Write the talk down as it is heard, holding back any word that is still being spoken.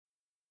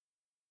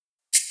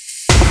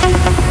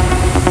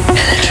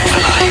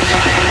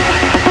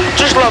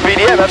Club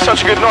EDM, had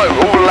such a good night.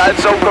 All the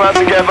lads all come out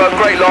together,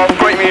 great laugh,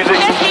 great music.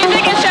 Yes,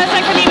 music is just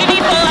a community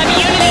full of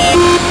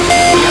unity.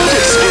 You have to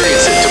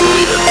experience it to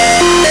believe it.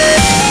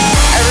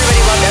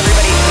 Everybody loved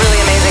everybody. Really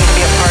amazing to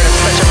be a part of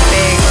such a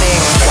big thing.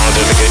 As long as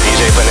there's a good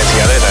DJ putting it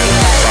together, then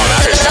that's all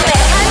that matters.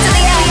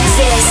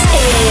 This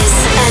is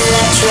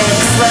Electric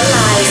for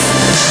Life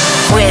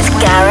with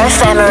Gareth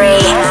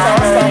Emery.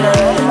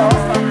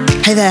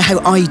 Hey there, how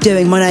are you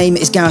doing? My name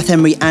is Gareth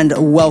Emery and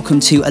welcome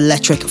to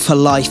Electric for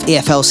Life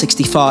EFL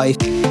 65.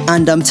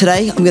 And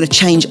today I'm going to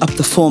change up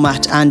the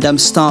format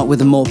and start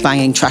with a more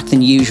banging track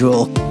than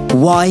usual.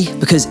 Why?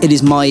 Because it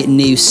is my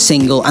new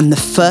single and the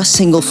first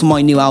single for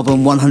my new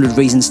album 100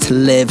 Reasons to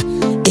Live.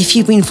 If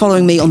you've been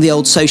following me on the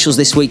old socials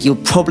this week, you'll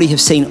probably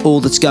have seen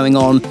all that's going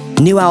on.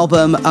 New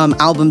album,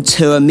 album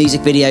tour,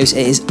 music videos,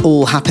 it is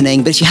all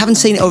happening. But if you haven't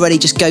seen it already,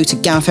 just go to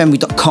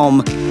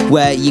garethemry.com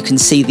where you can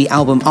see the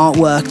album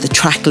artwork, the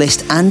track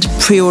list, and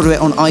pre-order it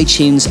on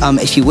iTunes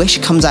if you wish.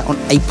 It comes out on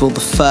April the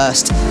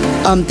 1st.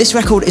 This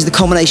record is the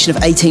culmination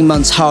of 18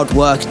 months hard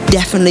work.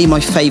 Definitely my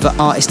favourite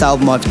artist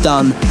album I've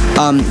done.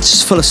 It's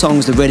just full of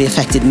songs that really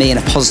affected me in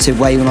a positive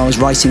way when I was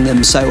writing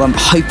them. So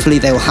hopefully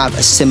they will have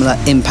a similar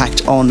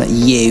impact on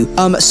you.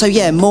 So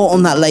yeah, more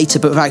on that later,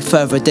 but without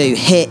further ado,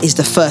 here is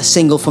the first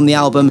single from the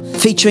album,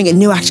 featuring a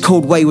new act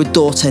called Wayward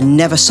Daughter,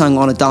 never sung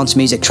on a dance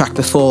music track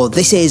before.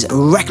 This is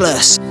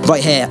Reckless,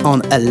 right here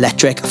on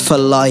Electric for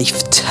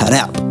Life. Turn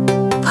up.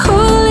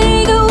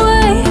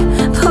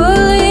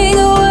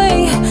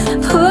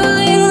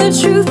 Pulling the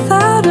truth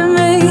out of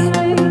me.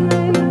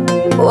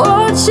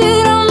 Watch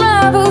it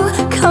unravel,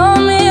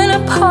 coming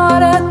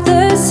apart at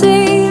the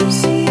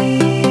seams.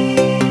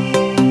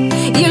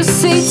 You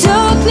see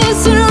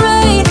darkness and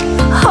rain,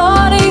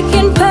 heartache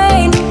and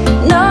pain,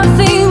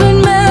 nothing but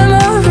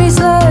memories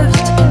left.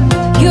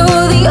 You're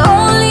the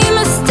only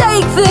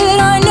mistake that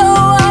I know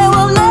I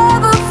will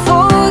never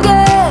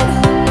forget.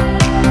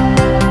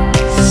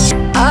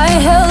 I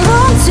held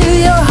on to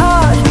your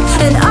heart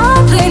and I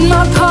played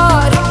my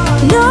part,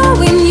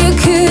 knowing you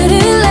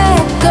couldn't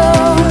let go.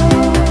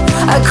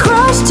 I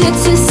crushed it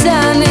to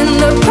sand in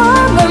the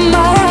palm of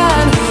my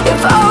hand.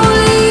 If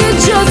only you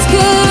just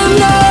could have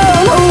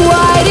known. Oh,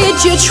 why did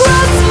you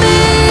trust me?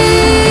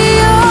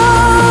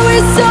 Oh,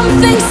 it's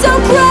something so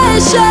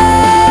precious.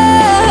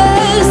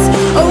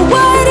 Oh,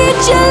 why did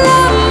you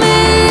love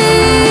me?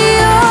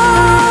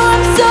 Oh,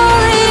 I'm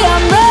sorry,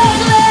 I'm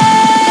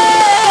reckless.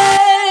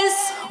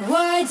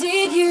 Why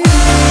did you?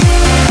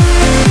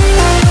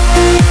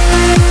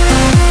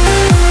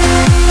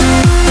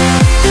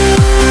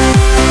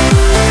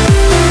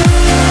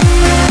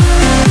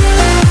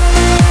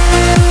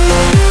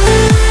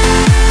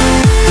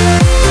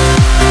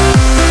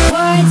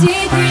 Why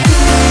did you?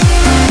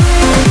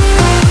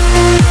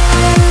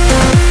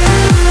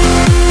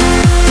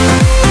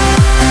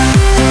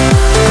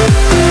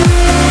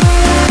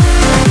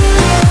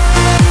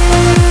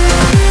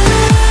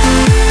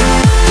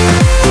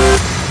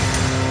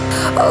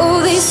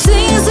 Oh, these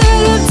things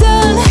that I've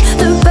done,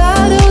 the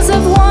battles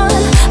I've won,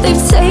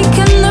 they've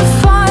taken the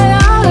fire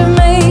out of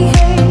me.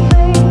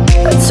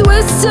 A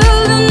twist of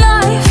the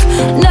knife,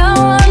 now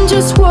I'm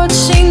just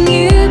watching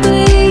you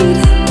bleed.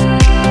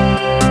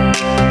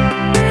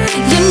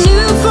 You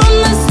knew from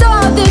the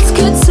start this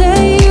could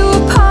tear you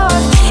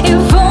apart.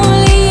 If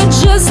only you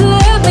just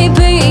let me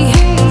be.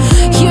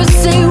 You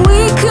say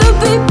we could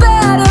be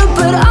better,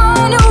 but I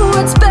know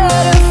what's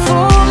better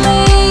for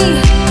me.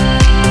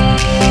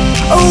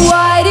 Oh,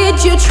 why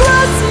did you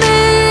trust me?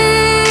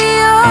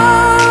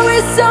 Oh,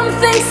 it's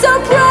something so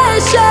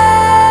precious.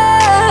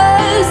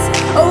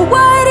 Oh,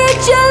 why did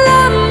you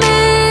love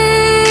me?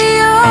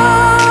 Oh,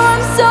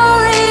 I'm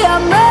sorry,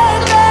 I'm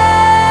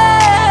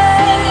reckless.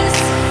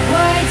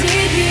 Why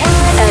did you?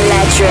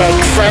 Electric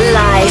for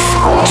Life,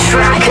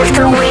 track of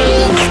the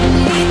week.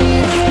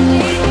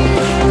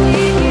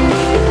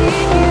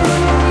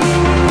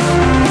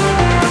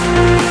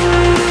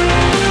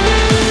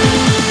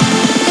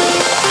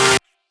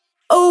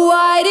 Oh,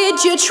 why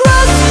did you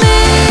trust me?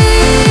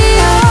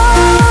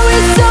 Oh,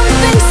 it's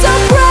something so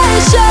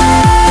precious.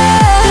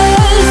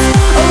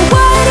 Oh,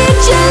 why did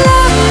you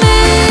love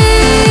me?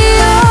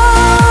 Oh,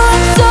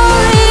 I'm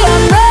sorry,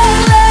 I'm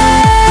reckless.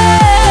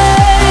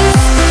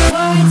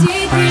 Why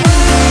did you?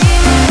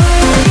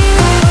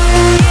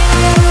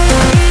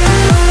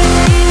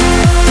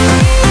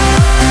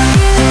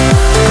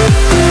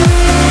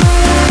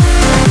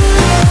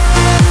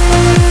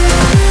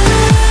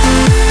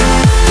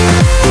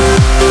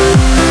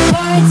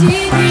 Why did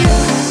you?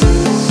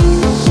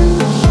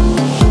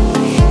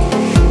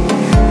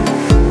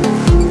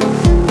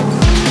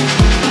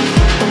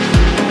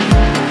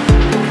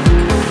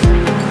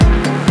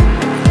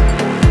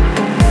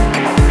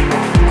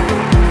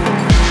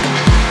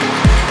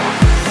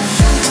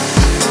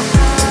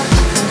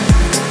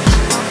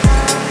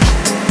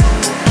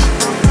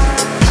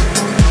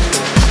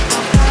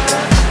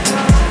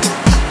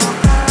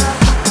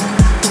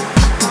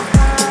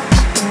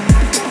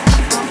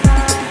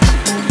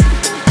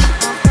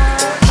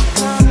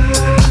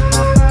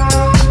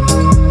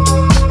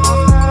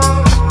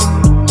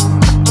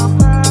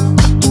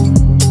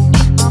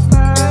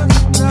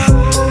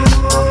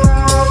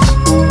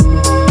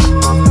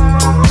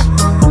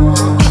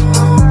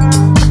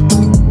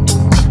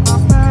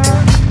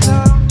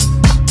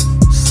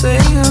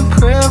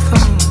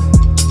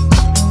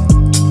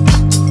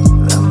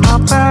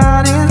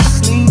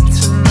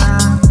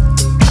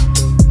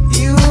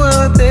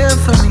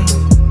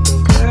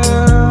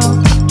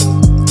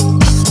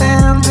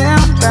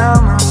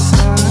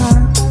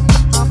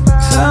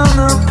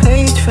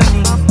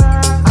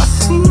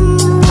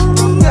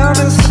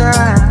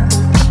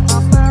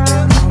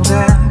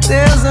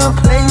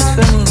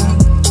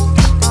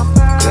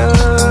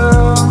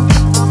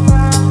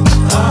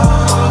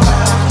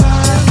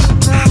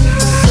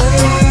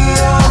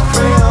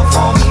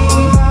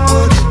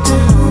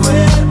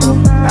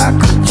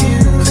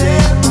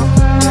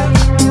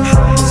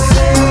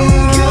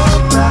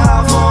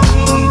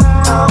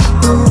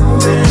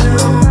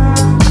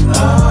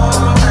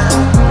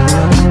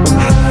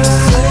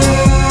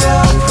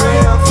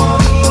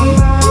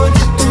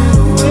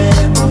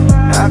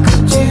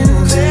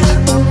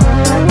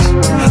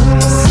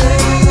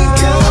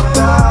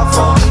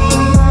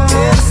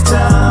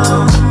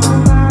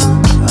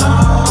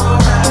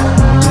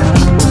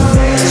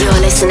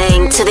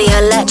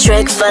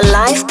 Electric for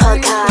Life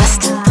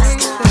podcast.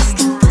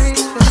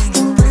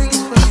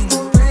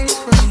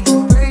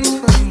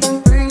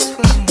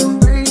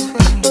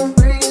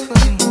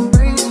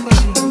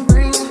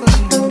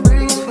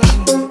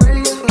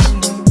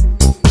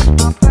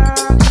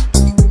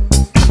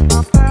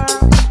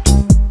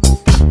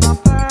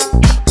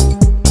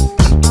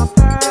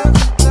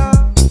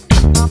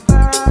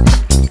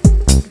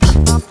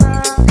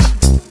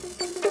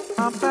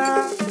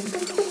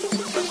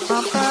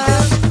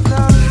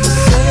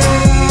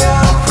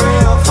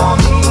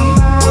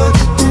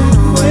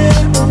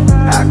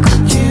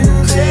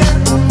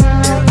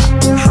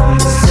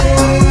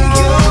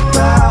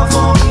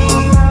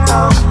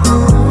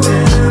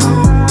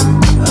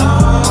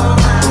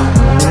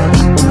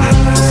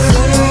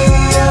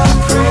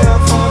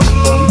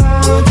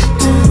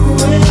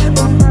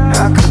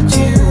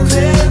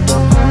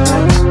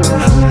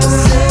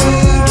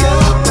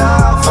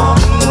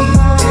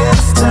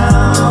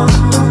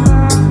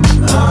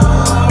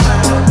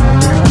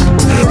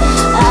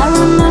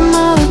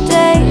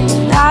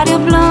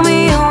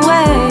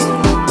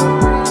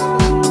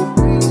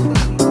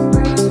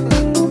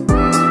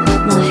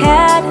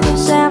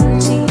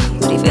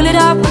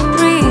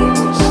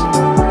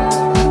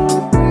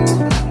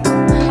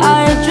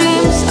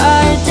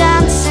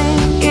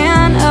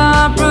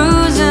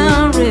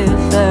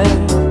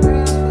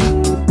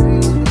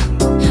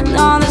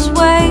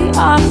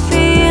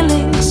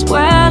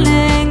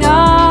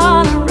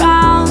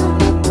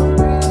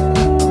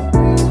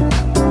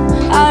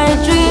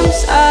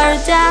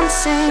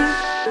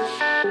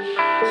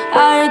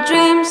 Our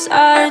dreams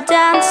are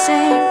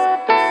dancing.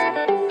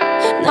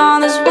 Now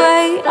this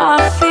way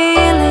our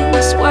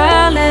feelings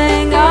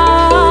swirling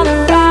all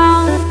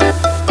around.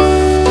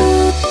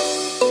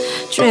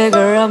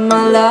 Trigger of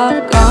my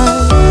love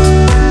gun.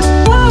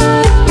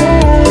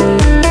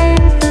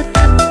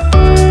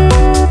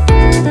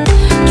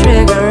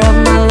 Trigger of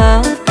my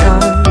love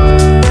gun.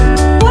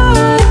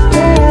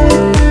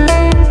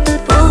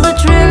 Pull the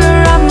trigger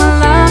of my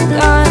love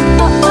gun.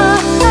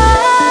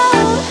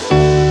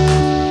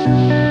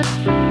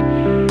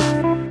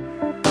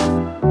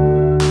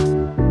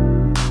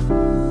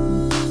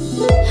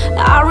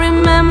 I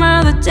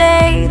remember the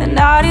day, the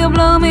night you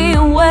blew me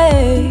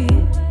away.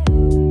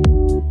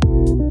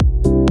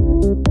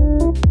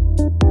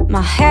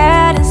 My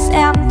head is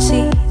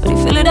empty, but you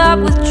fill it up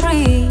with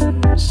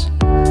dreams.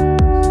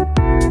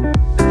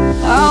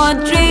 Our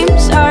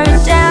dreams are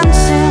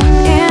dancing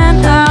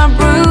in a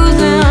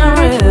bruising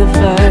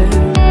river.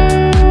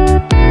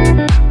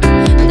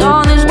 And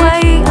on this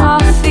way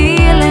our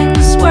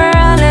feelings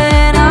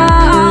swirling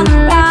all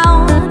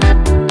around.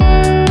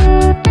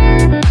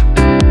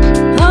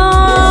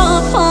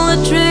 Oh, pull the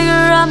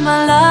trigger of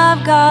my love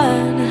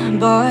gun,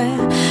 boy.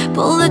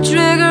 Pull the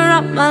trigger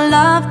of my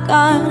love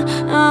gun.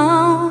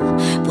 Oh,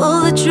 pull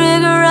the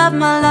trigger of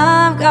my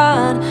love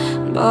gun,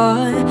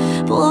 boy.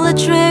 Pull the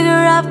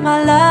trigger of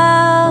my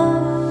love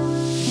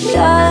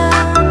gun.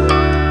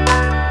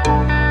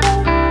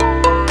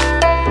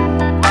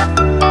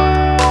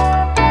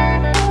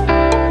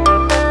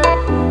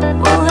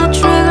 Pull the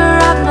trigger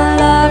of my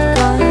love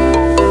gun.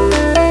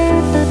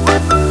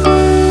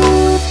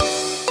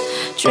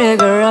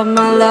 Trigger of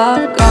my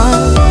love gun.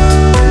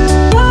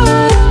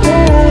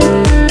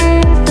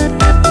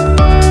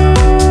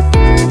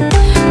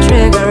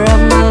 Trigger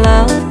of my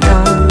love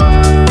gun.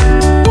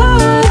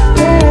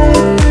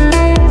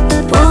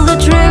 Pull the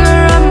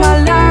trigger of my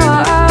love.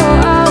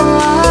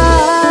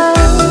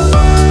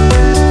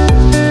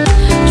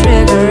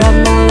 Trigger of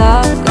my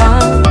love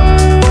gun.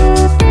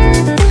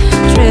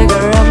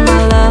 Trigger of my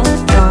love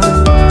gun.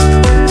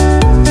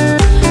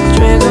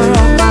 Trigger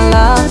of my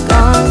love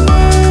gun.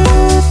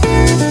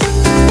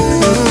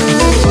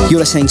 You're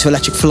listening to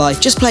Electric for Life.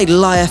 Just played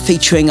Liar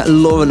featuring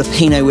Laura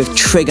Lupino with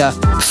Trigger.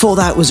 Before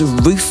that was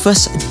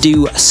Rufus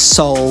Du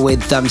Sol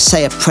with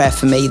Say a Prayer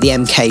for Me, the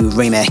MK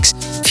remix.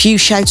 Few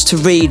shouts to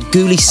read.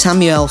 Ghoulie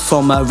Samuel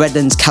from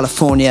Redlands,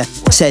 California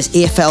says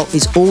EFL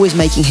is always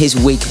making his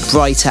week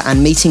brighter,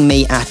 and meeting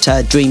me at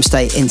Dream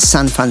State in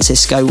San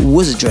Francisco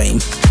was a dream.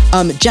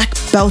 Jack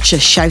Belcher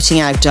shouting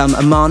out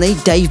Amani.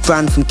 Dave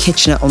Brand from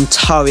Kitchener,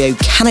 Ontario,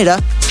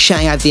 Canada,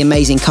 shouting out the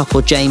amazing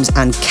couple James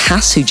and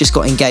Cass, who just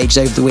got engaged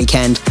over the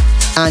weekend.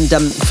 And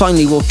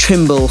finally, Will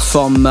Trimble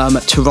from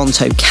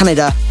Toronto,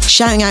 Canada,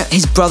 shouting out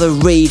his brother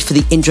Reed for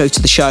the intro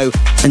to the show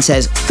and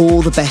says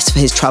all the best for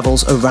his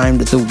travels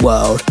around the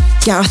world.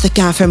 Gareth at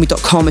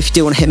GarethHenry.com if you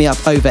do want to hit me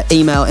up over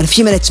email. In a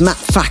few minutes, Matt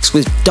Fax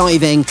with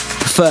Diving.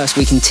 But first,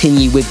 we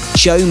continue with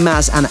Joe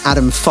Maz and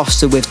Adam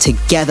Foster with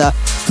Together.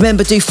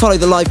 Remember, do follow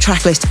the live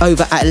track list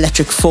over at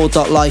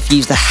electric4.life.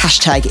 Use the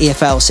hashtag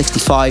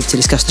EFL65 to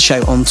discuss the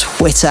show on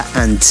Twitter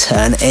and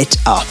turn it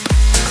up.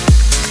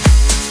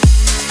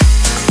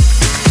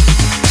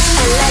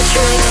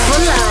 Electric for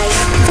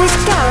Life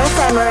with Gareth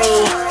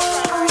Emery.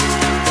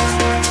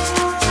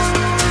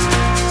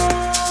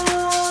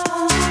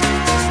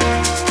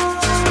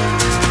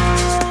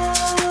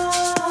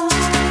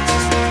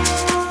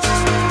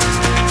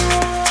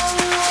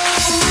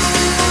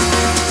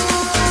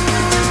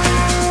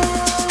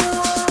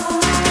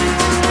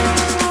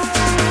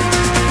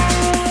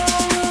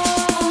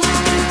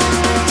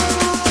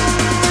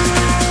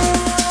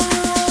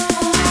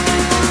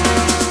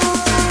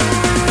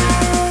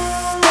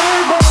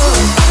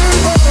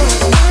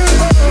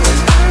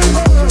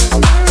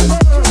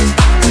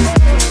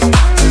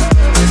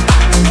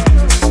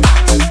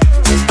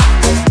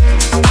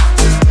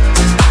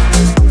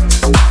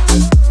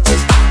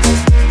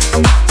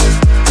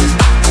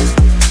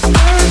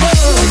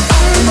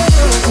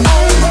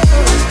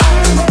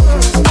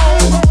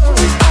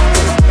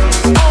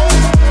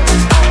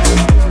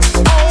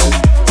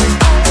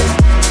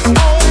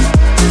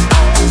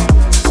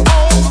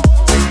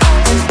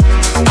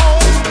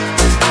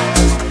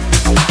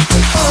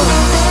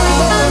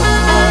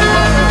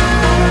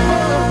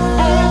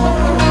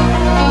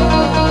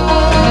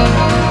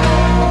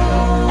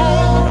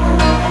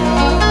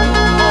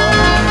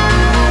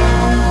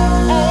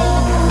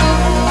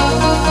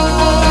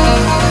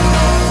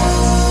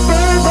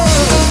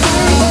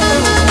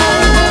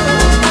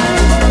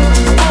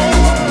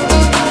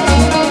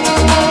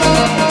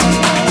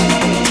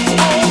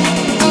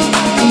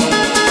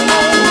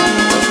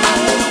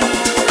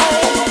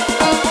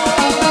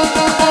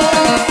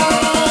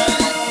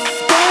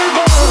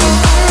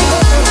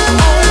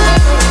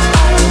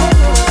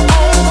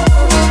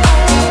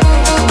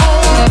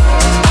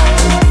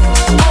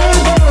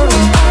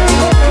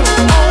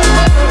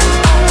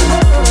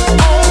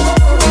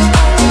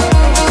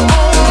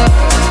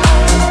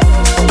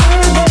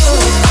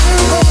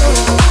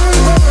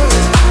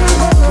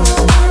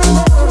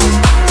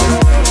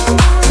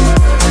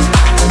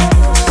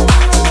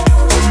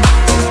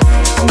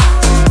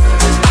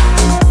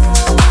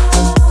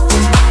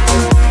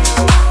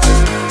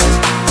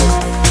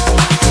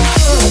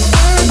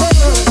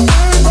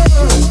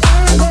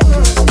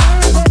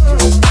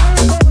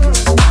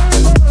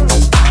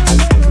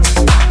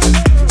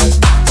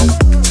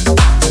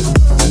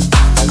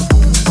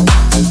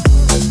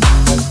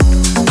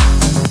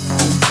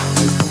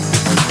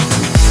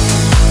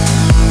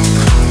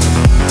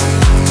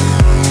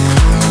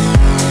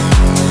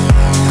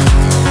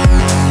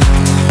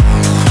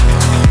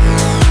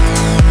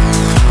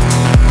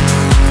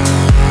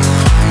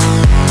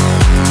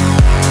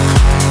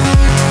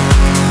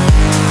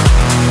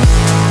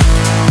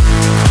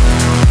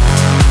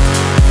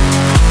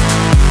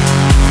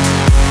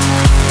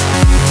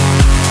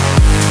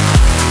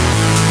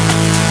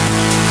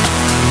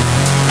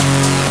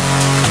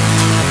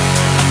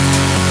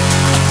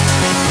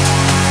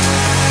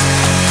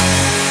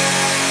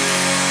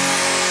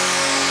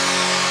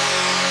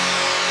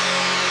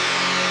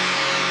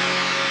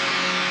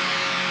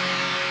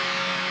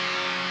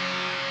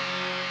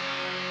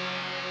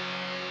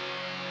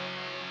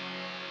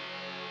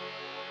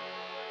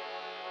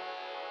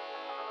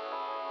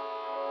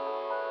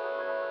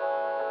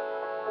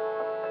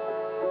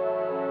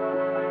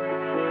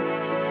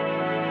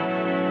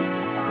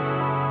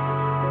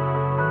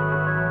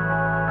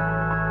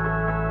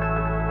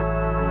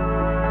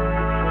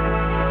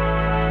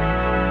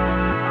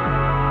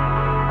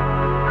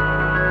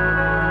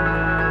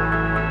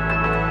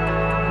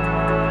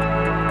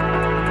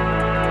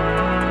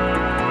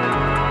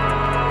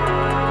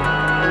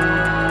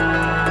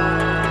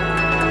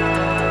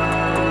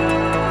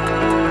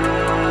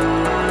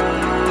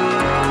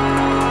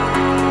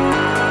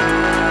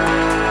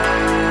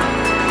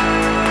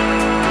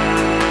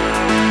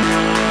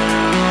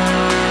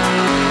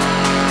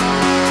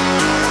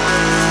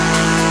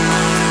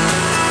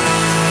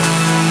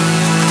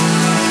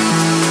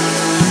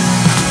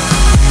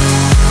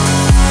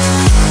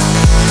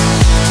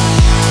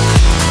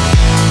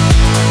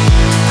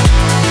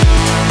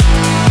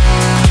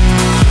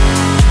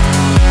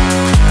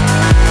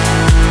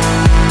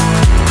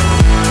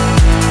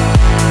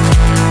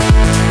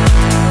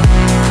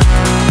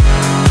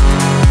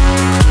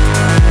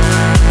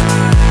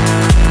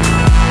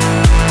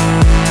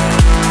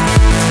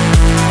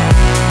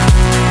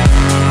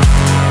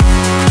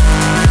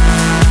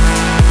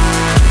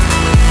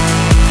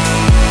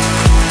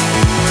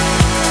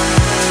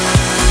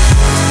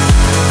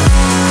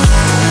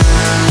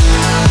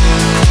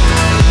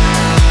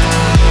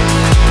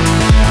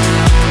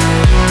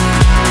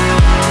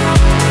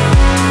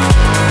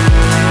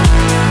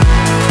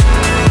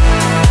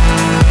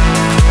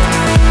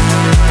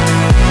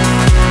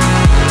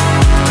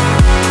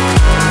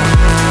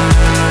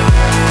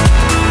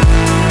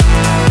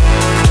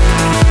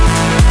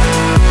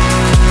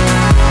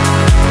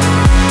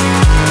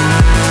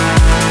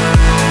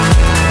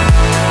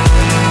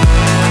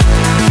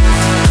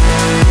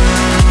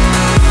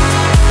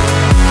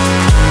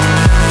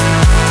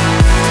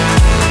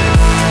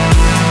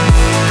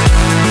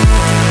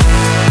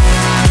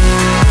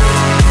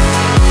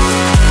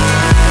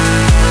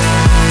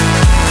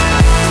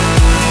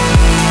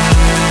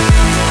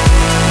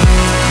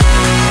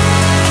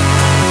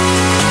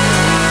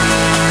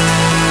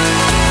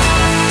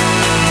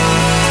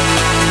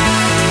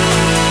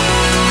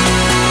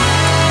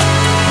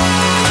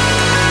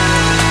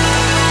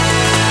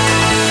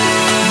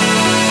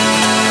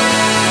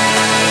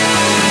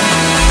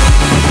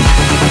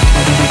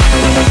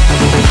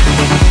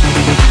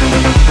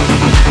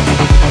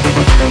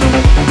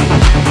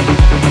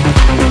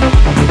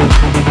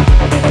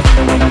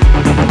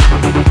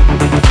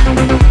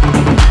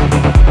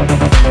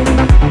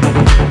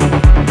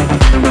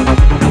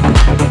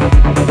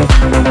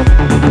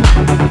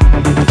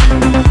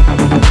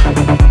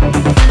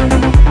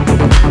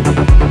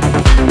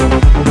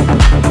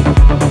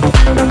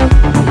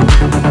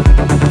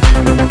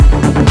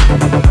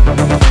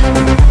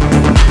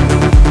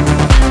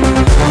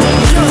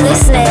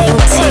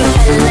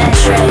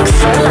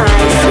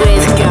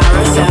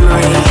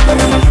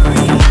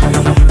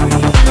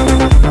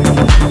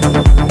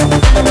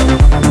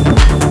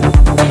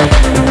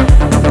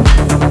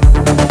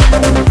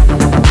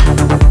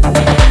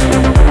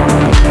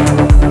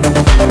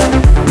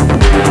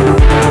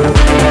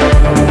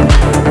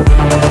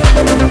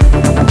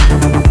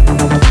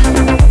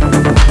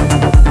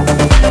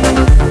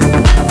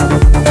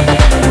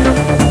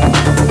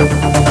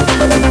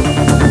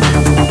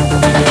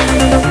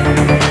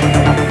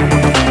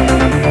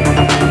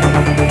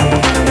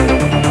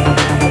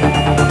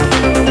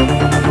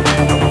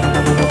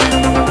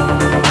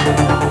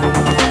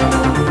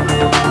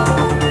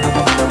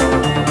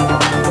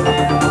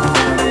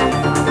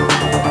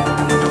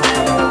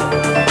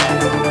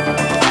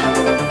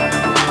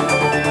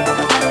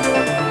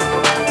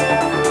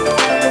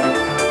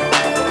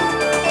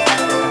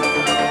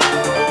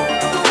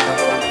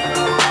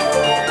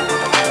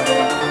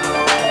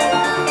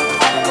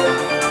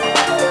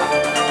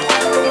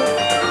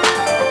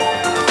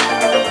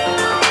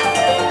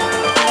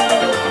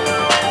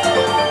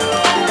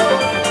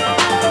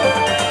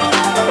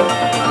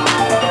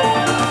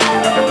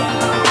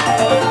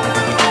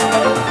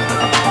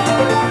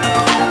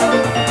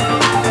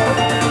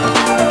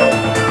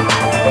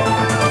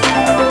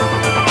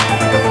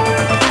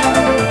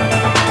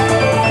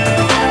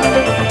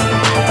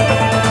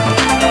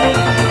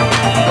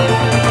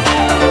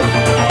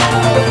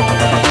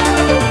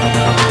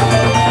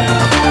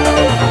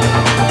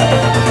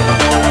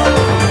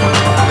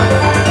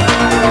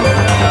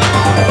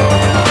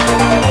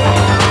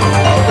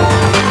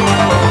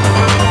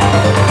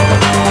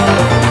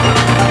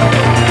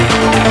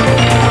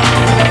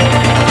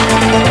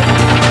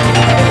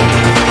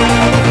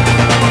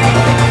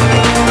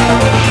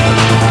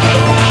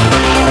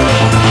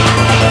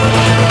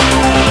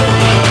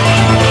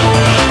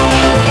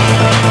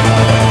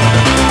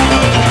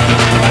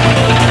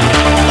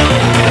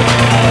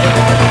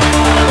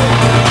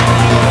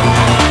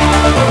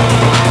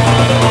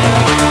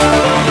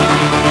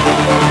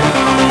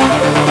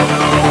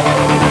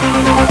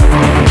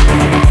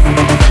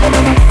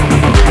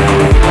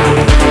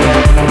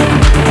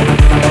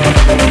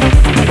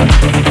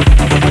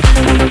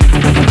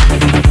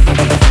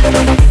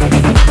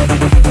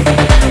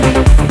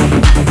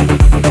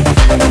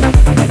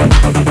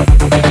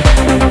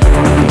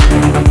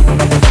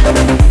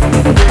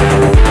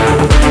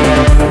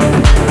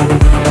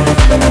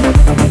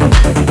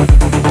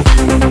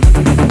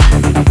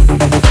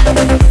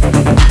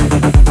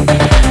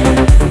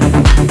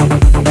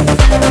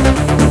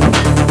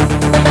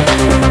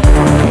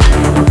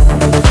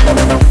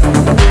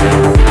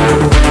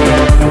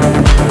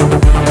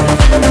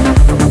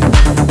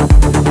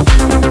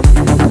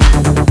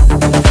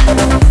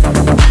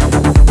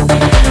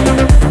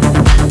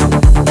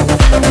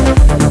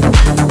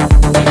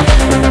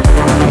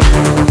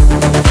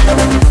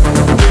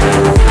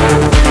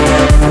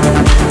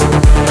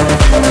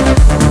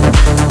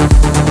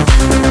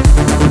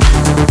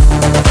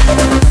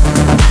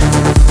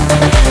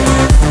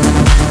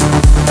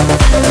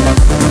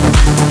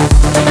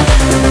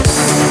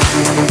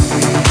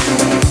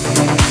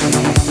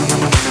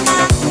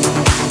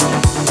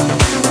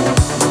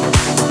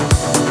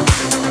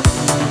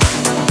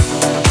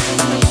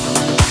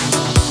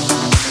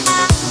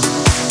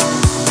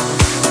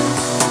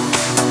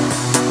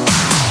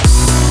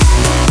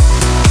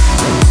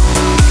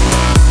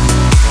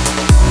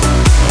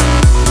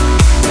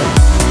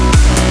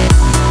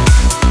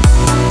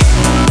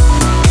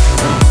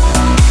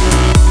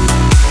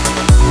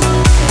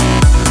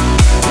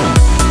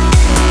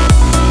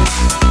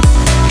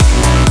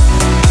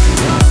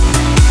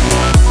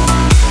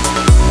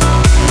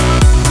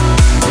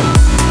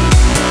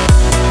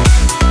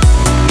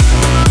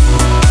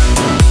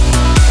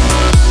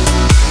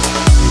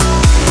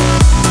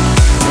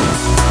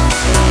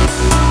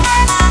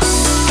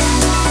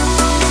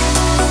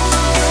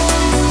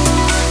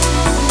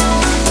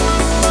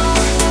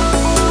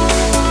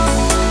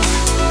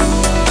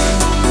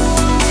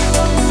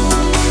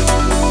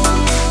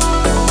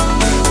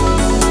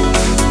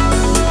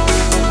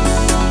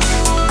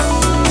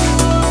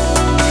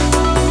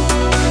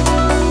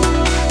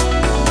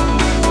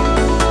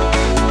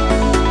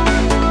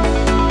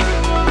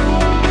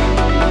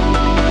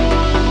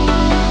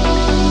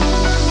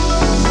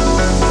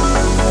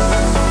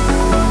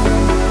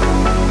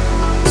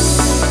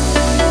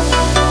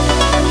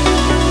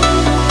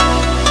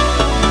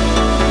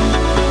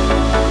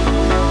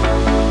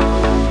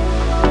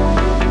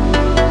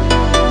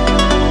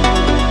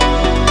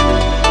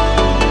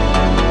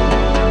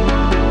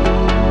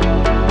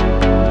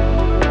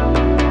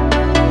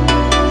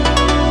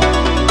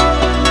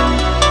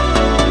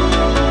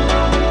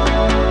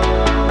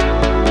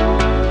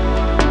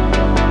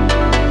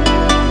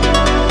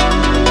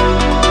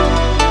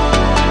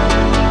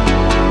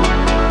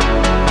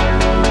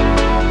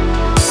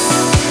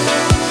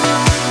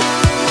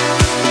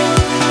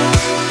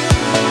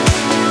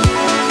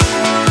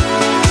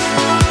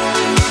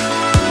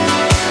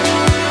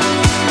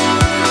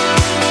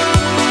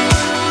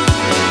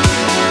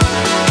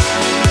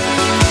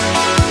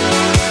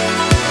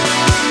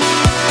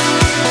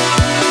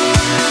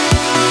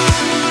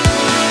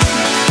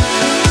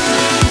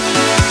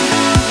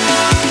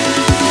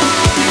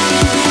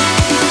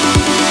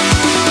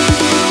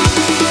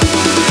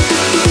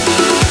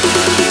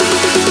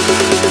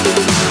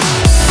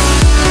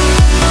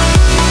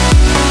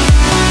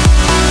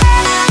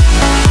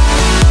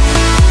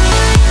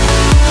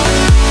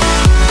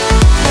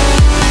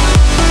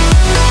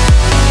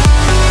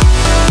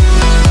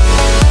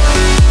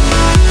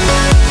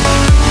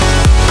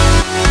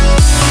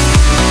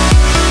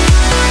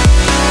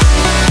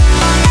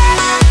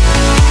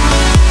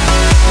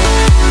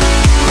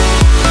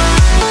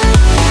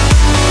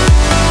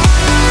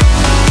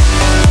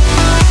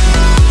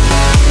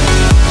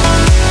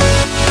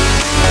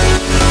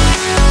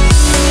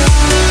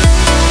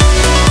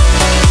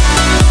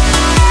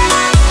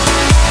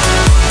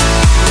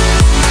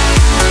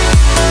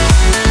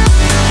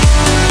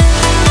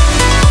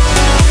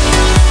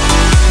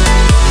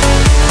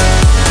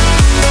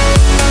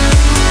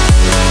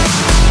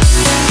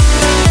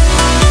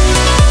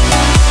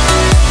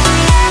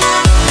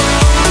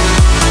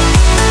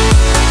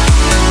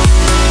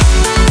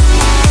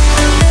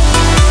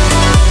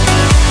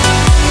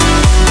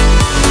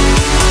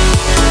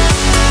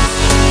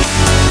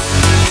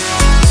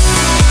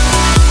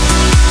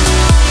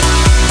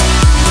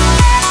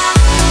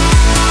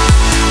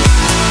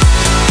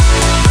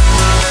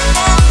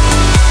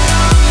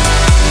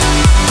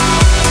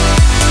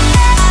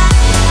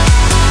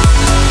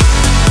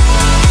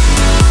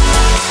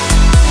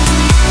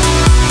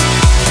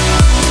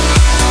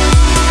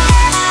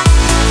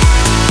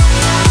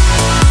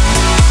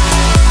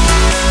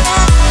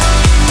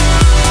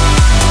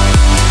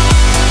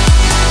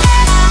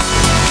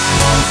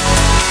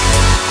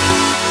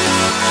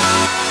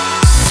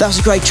 That was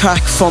a great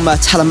track from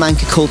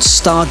Talamanca called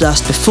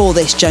Stardust. Before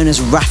this, Jonas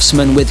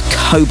Rafsman with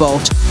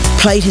Cobalt.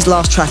 Played his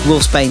last track,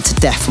 Wolfsbane, to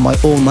death for my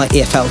all-night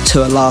EFL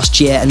tour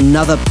last year.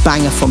 Another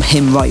banger from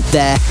him right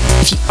there.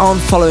 If you aren't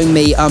following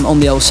me on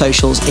the old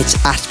socials, it's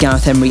at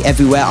Gareth Emery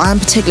everywhere. I am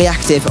particularly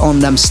active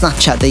on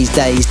Snapchat these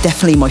days.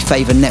 Definitely my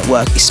favourite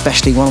network,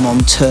 especially when I'm on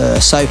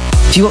tour. So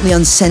if you want the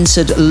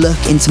uncensored look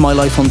into my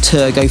life on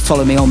tour, go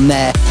follow me on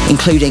there,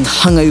 including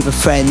hungover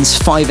friends,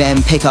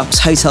 5am pickups,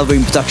 hotel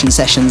room production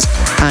sessions,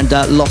 and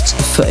lots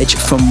of footage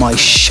from my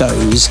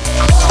shows.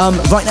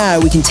 Right now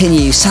we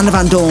continue. Sander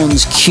Van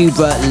Doorn's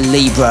Cuba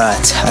Libra.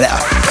 Ta-da.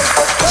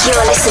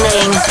 You're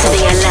listening to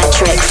the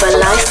Electric for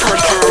Life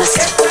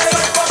podcast.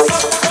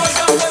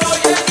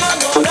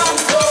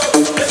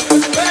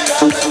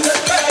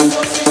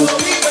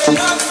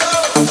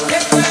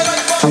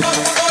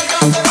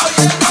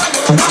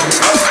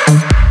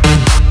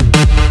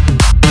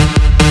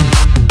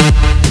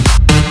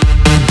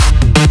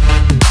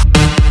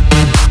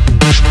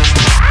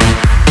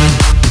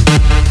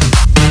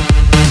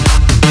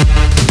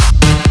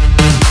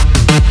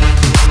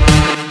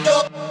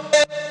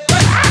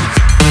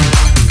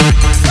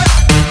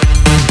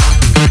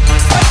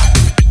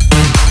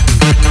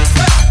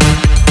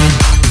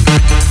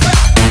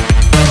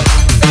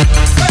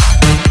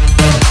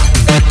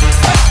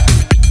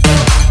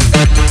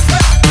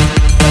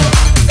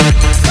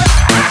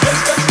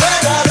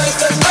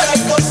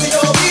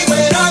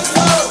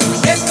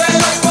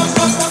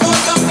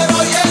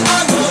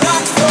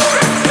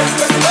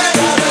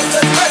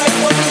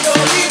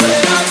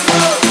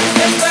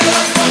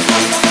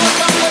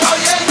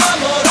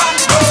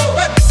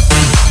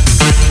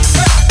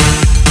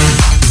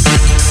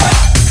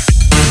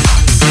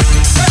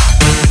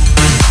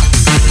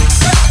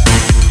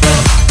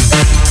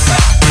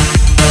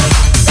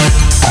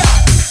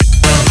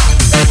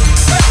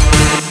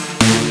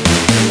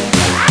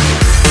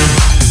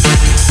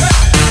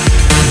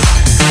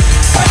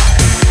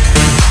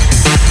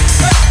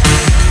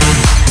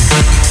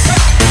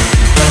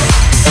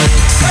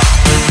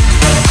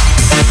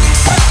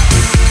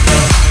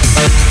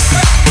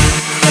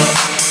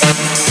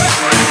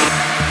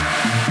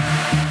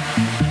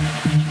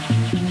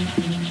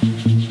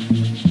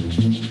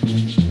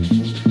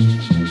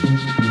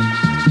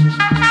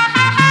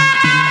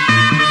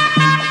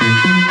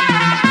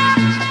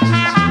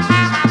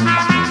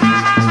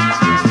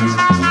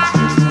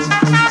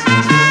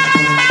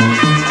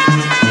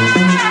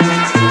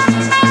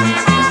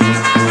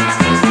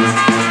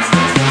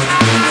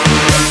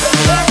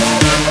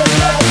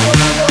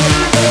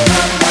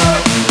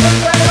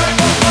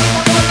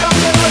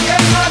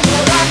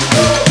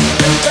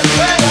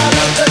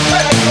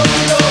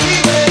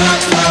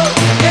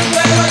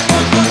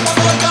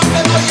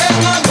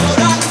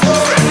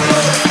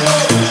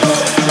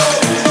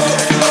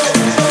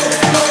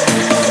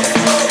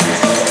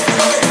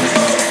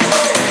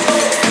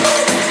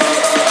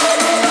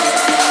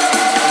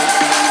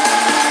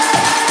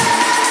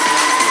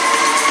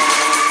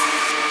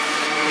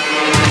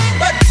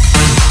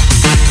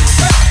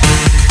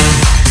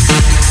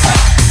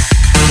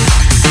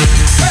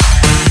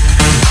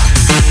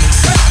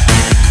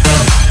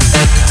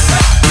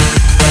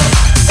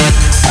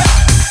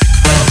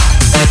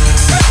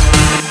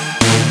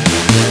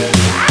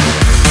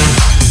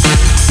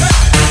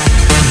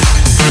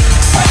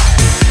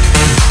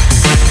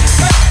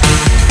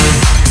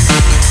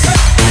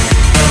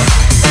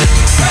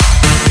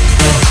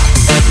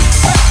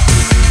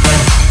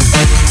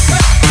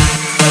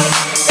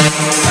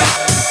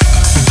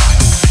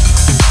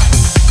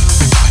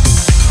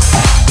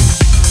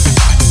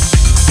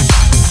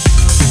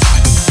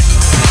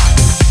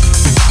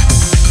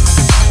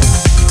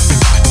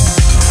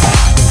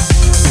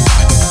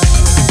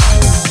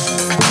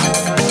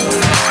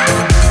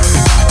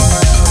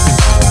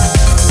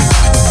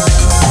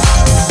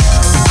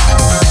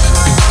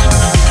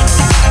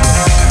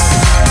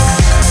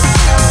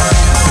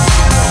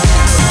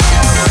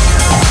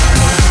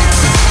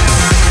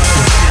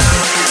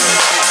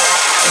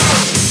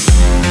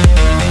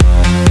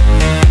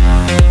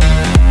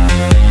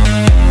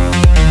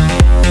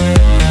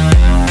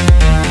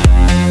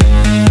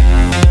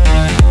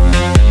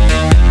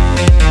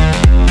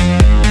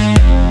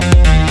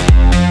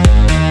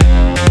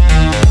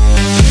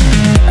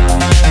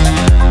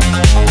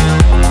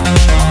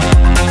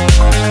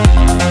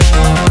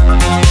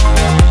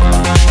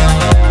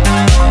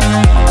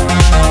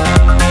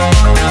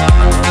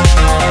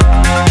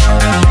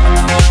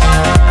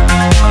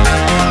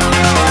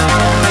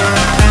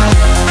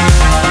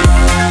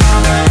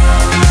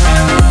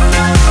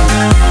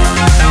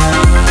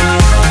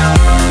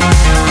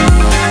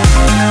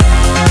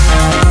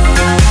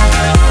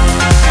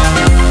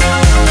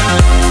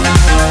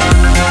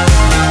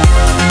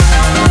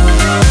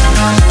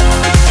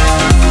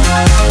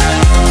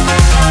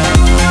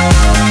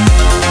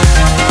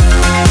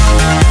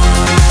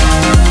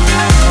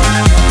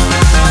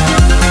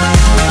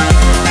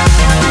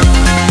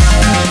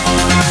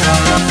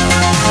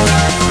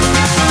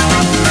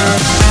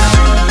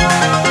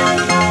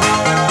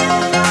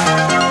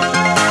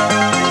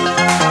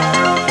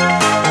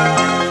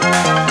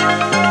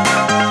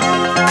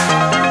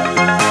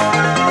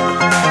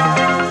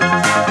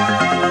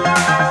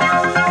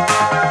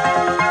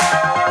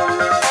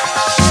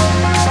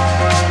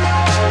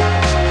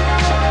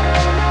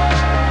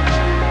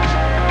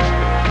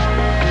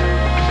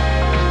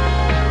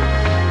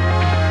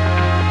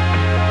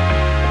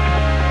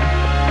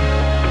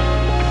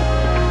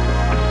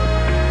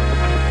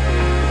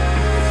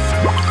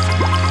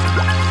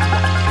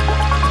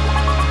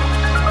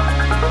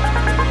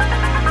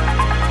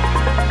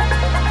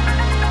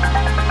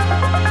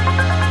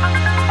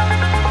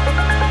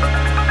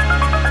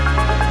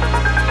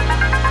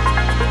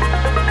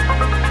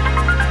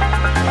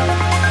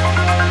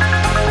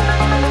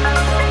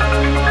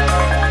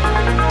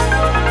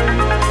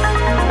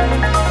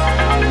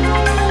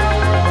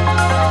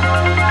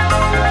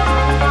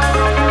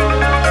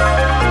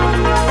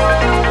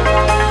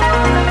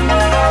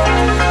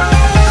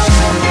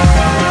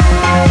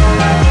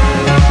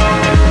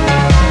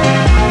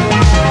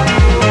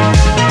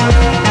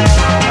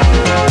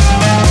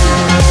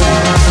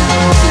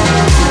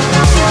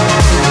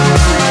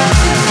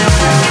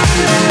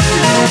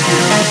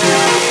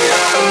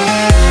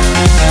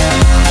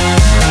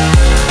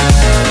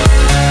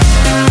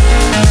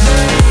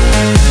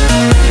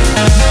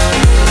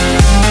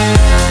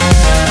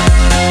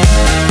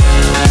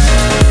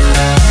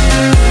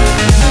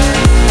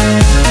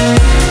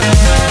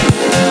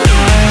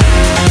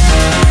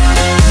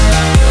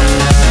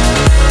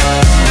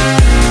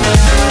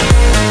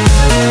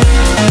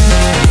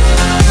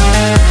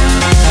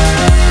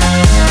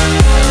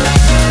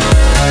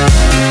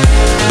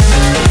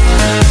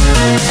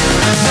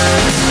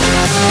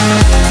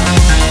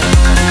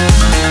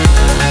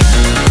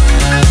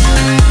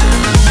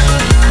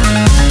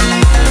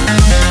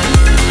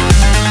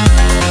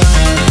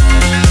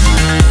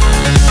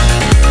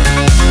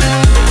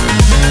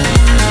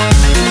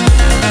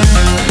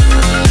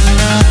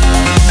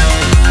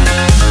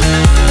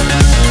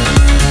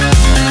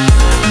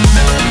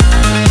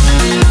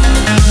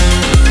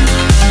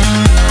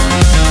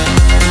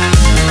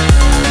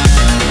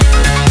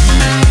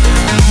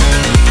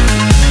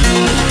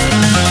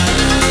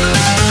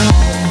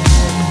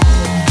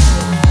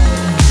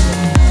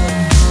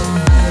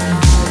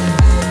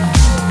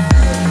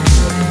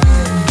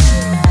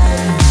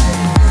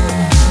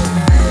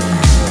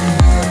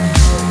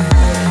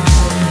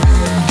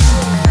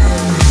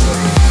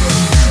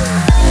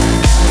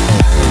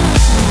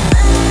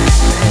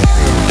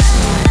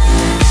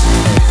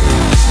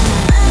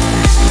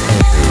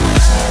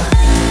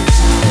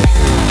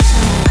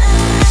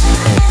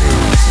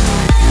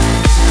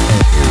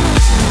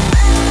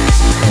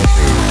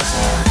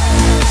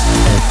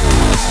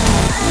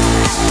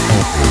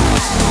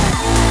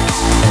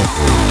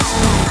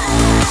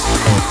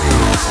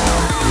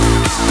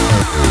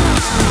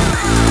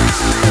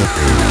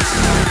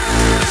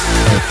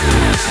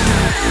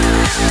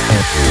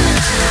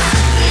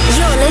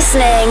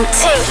 listening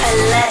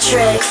to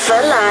Electric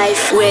for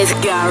Life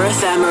with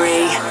Gareth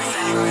Emery.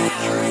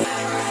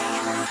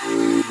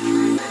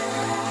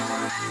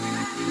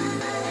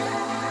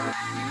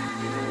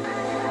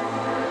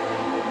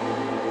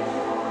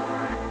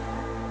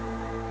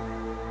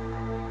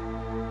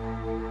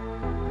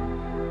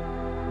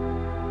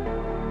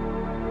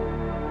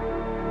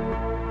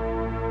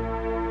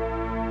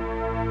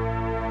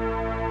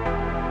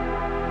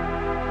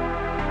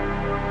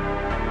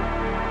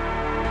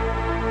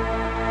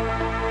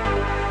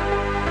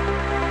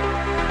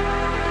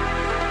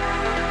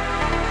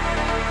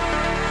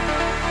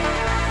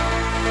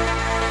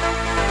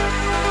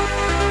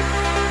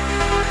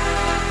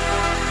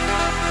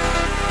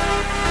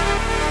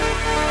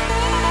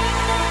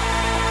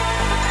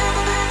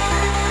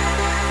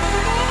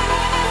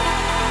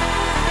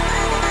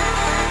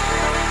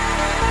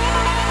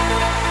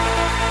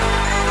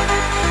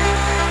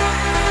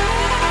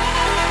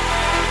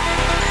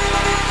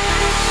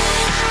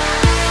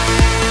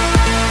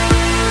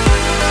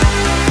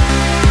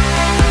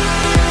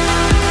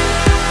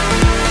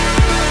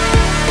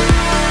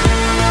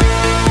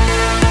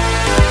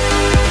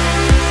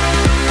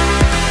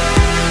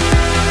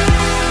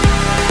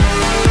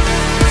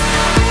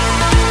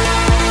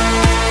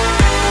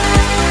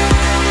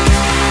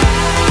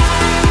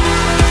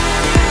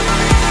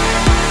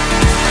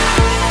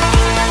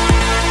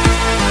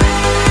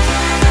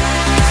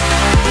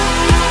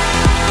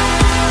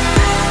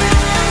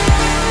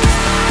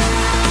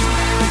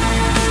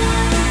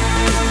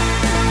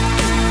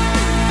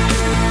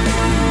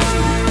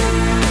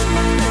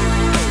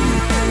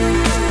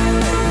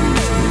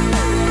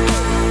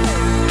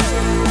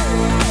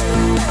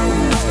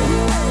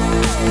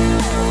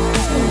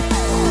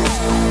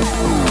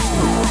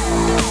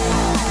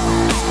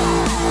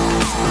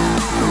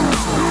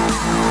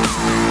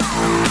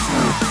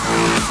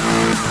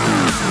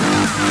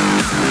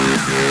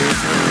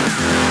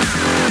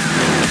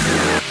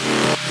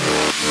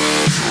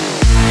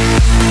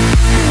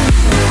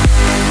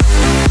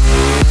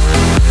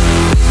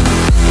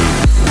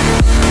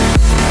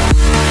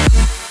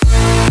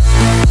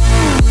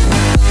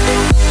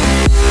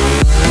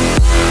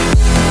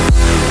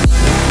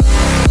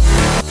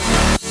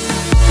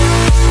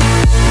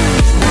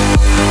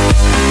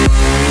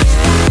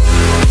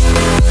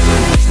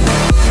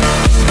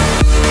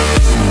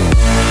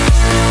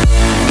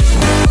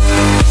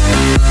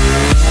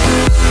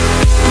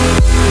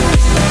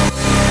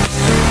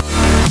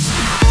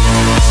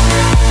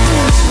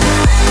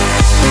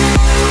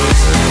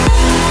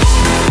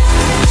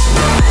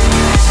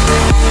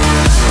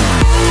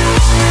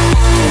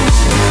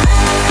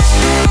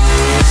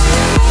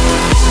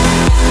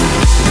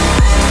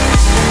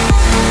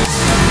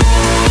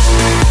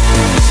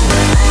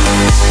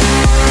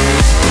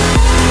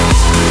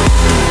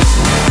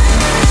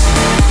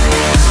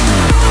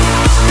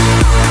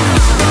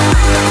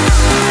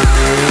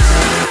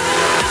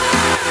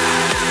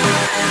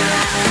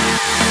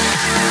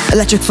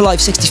 Electric for Life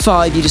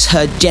 65, you just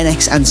heard Gen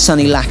X and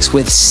Sunny Lax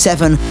with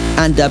 7,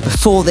 and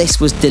before this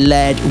was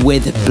Delayed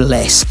with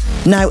Bliss.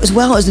 Now, as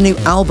well as the new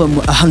album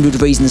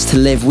 100 Reasons to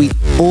Live, we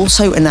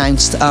also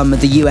announced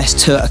the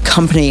US tour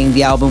accompanying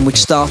the album, which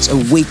starts a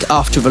week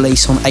after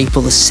release on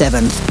April the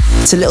 7th.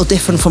 It's a little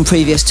different from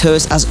previous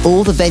tours, as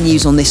all the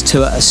venues on this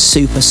tour are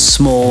super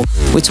small.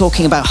 We're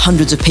talking about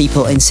hundreds of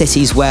people in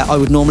cities where I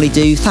would normally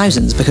do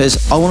thousands,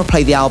 because I want to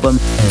play the album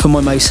for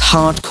my most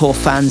hardcore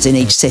fans in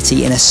each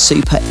city in a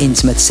super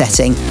intimate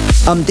setting.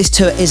 This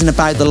tour isn't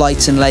about the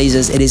lights and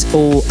lasers, it is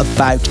all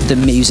about the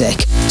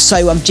music.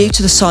 So due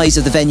to the size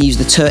of the venues,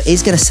 the tour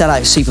is going to sell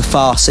out super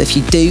fast. So if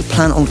you do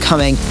plan on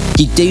coming,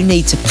 you do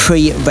need to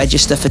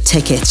pre-register for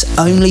tickets.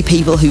 Only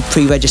people who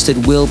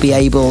pre-registered will be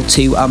able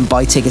to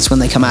buy tickets when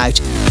they come out.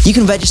 You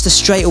can register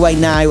straight away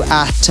now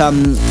at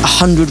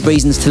 100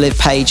 Reasons to Live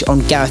page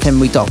on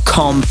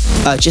GarethEmery.com.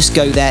 Just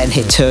go there and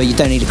hit tour. You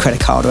don't need a credit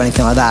card or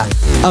anything like that.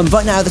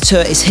 Right now the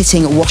tour is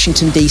hitting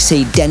Washington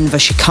DC, Denver,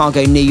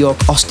 Chicago, New York,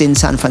 Austin,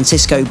 San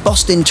Francisco,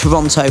 Boston,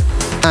 Toronto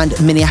and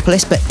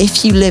Minneapolis. But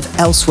if you live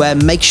elsewhere,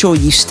 make sure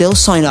you still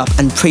sign up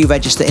and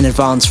pre-register in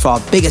advance for our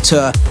bigger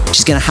tour, which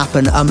is going to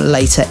happen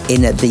later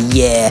in the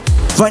year.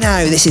 Right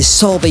now, this is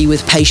Solby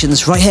with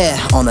Patience right here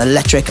on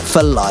Electric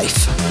for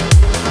Life.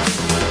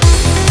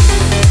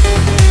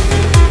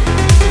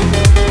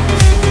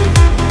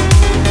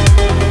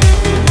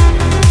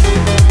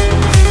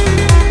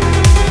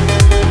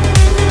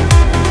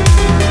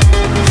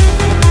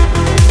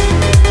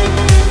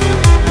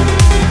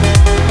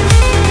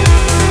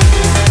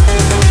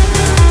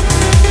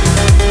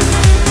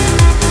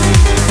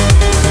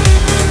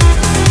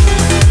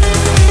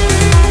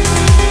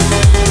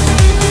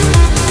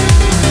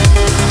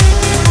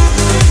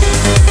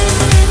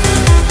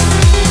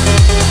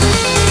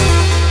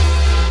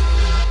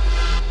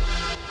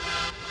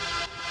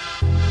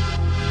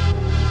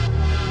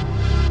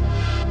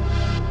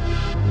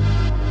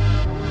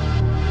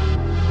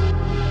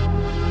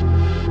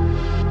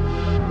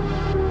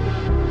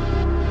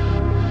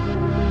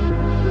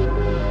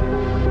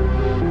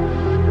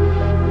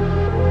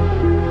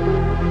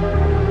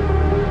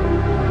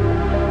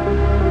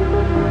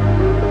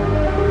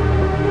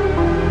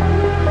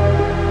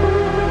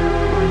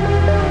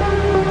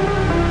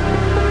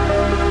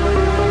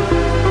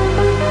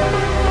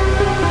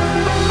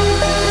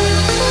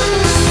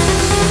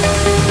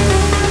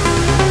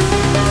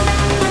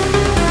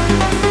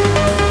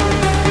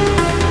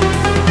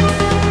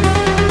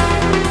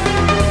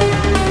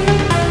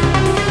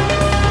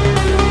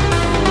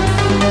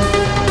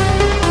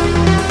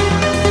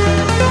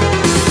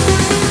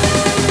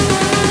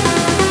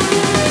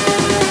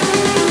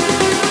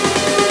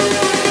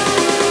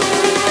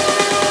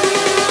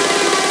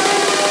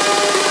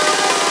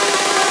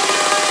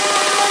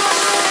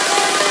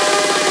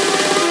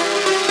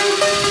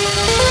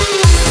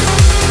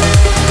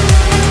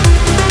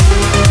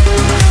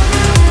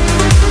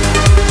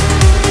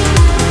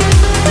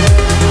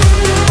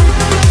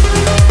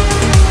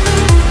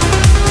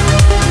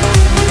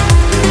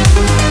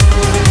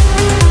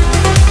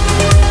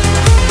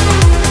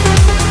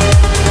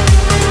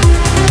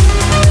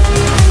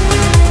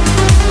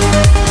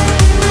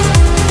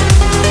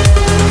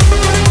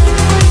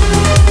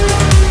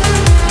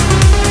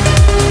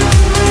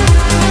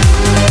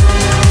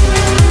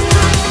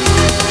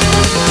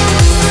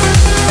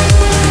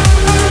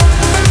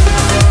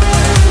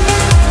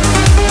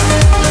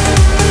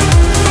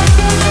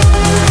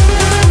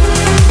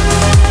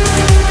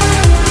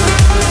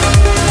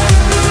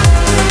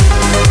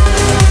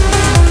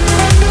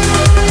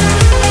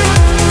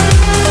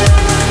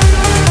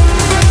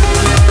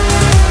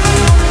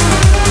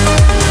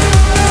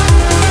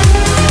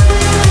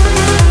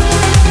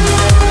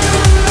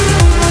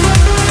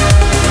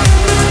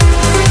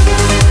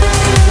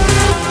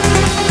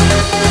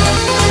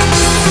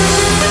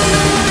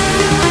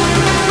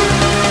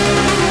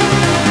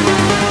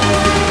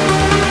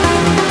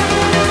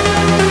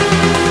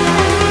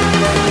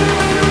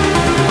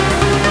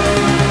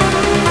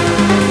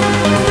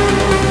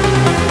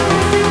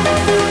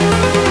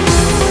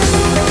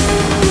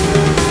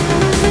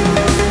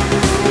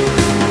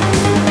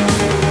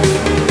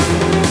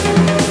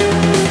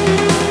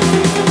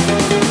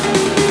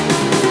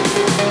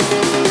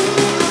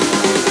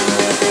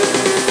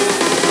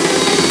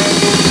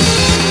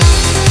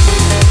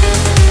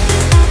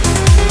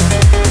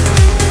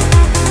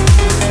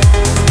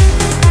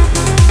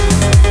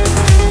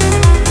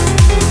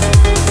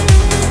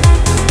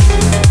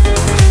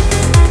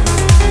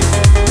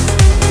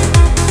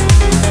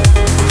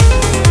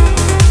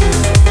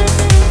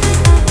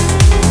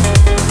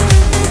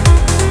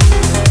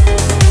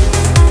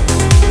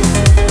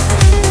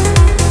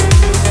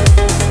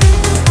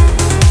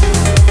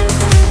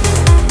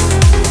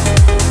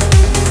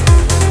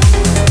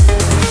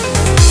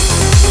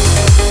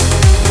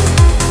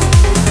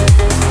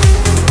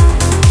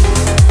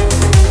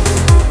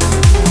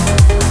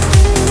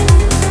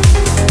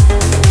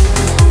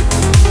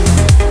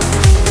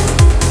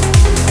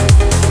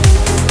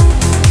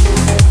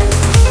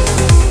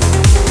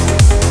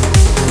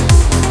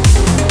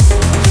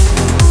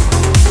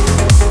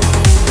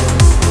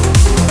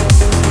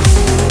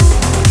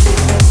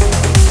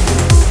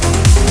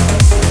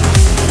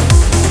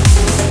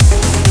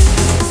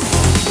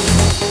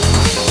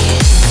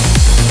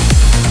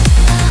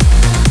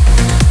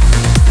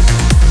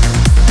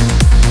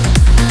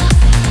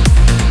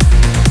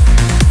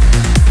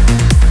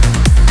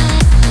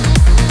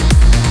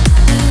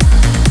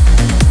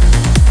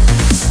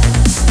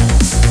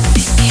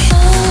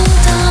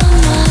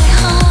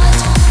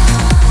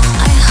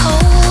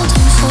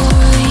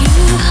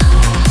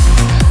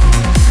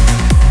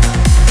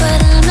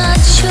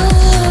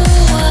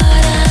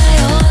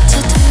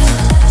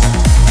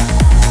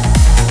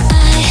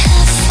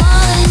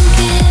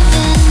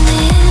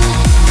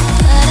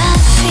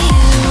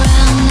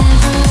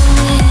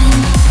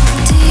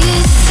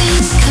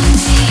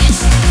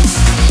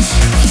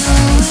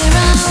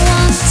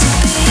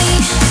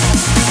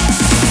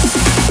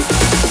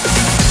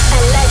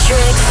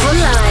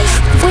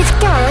 with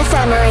Gareth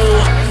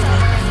Emery.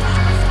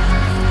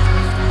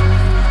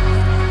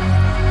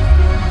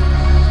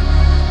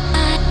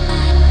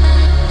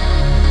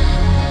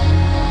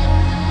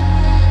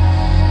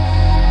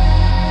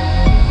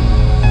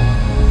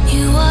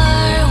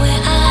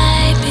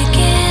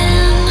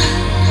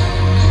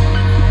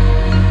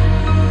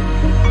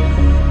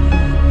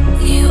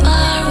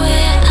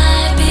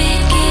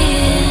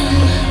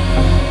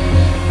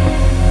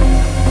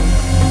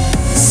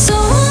 So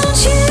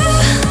won't you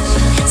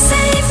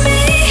save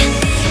me?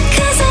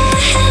 'Cause I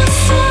have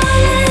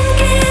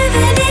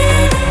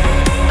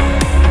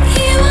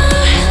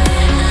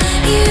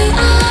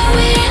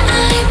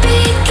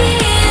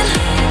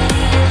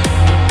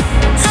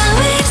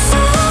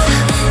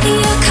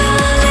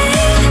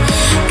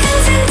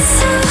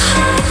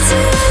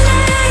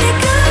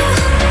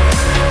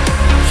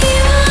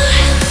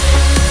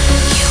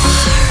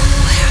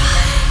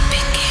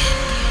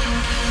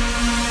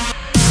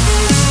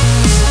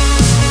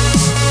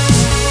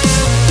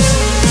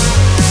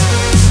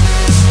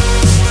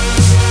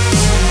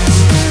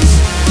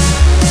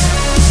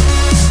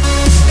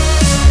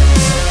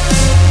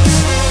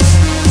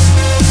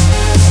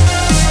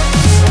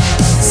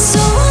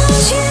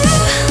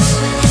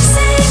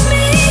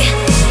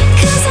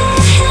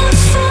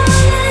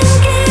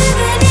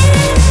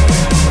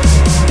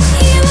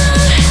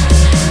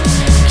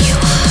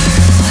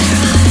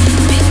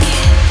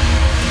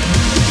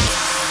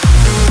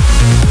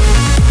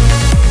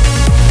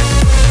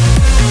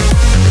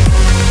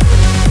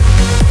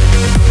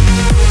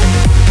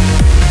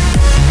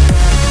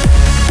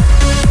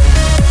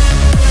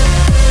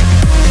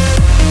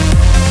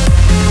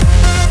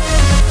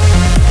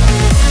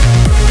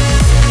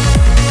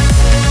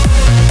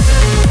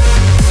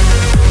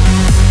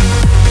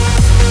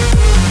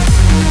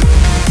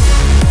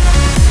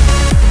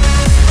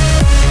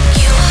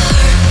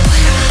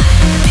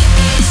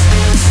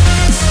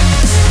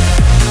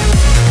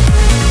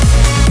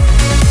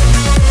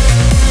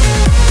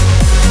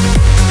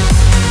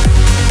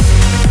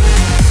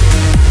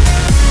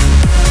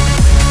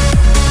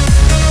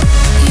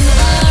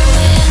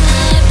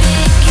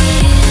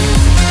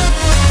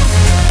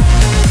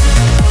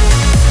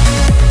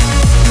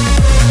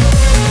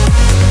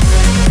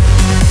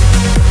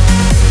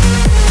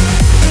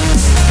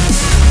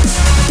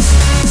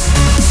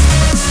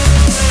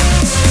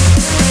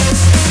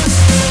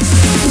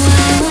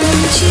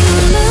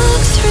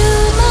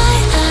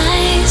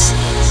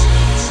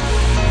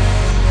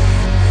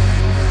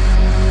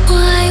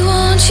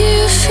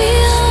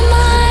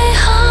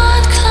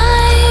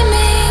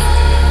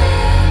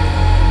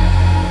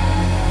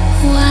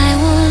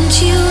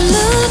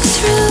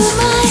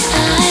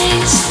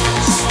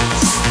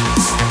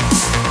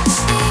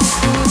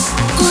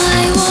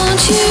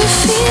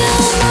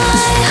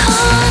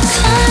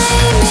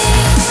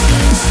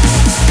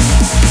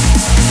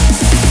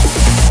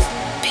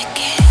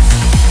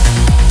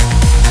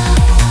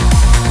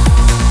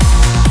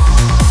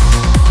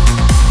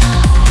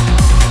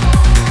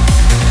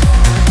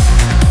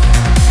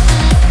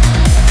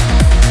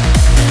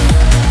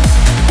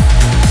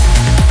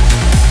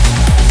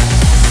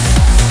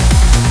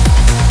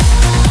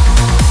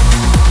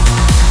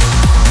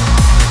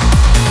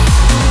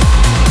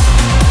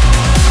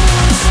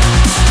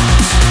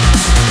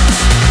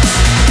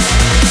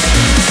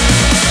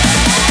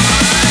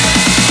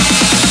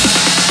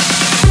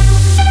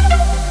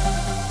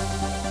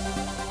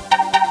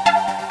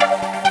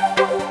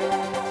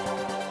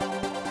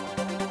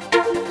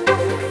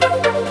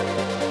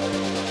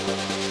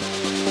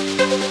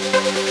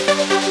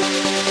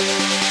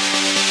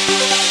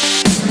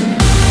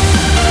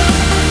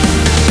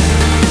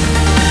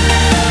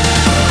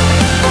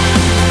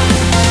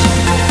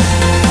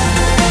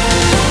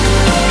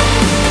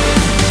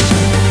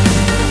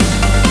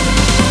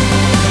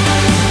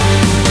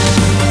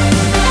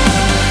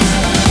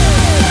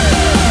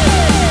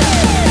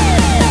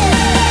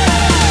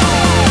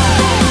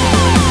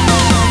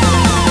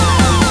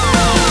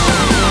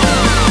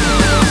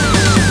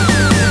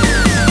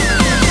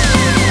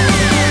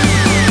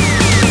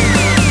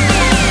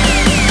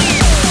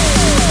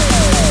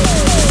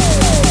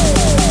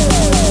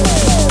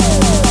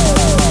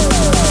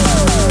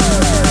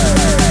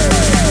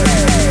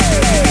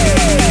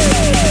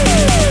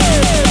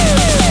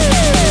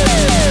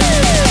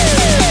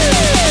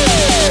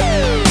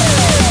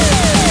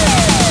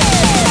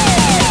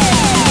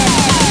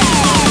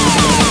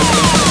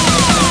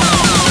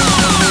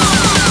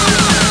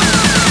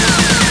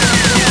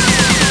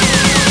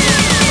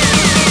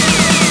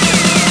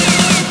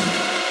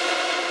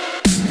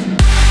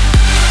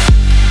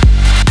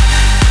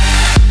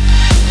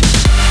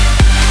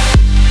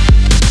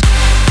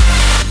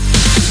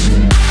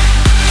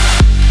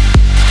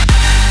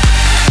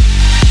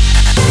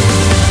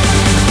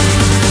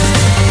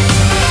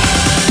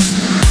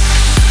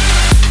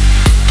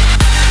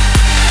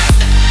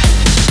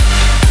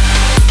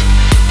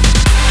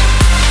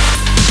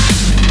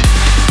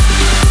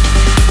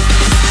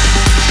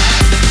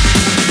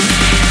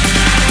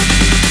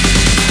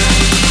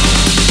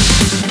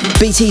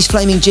BT's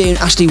Flaming June,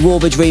 Ashley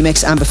Warbridge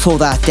remix, and before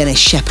that, Dennis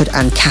Sheperd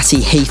and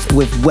Catty Heath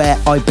with Where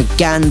I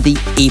Began, the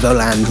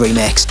Evoland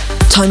remix.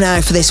 Time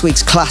now for this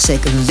week's classic.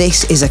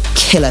 This is a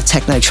killer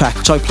techno track,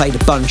 which I played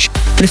a bunch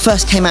when it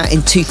first came out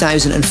in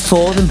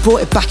 2004, then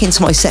brought it back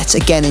into my sets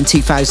again in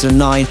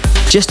 2009.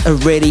 Just a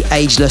really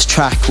ageless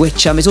track,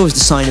 which is always the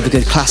sign of a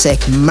good classic.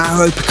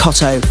 Mauro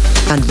Picotto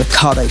and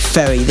Ricardo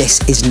Ferri. This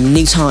is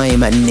New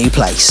Time and New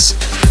Place.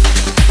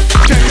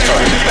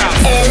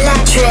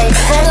 Electric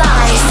for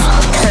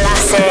Life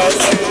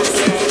Classic.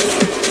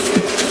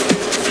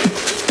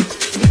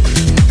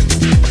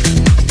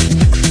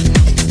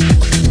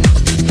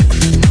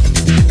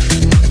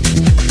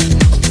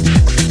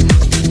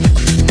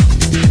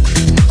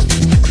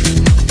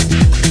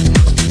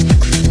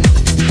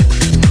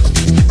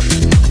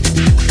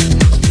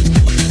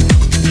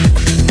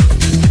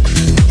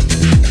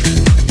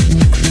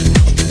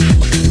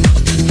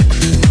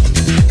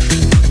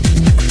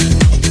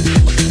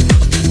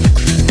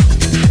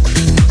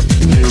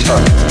 New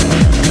time.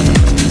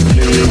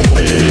 New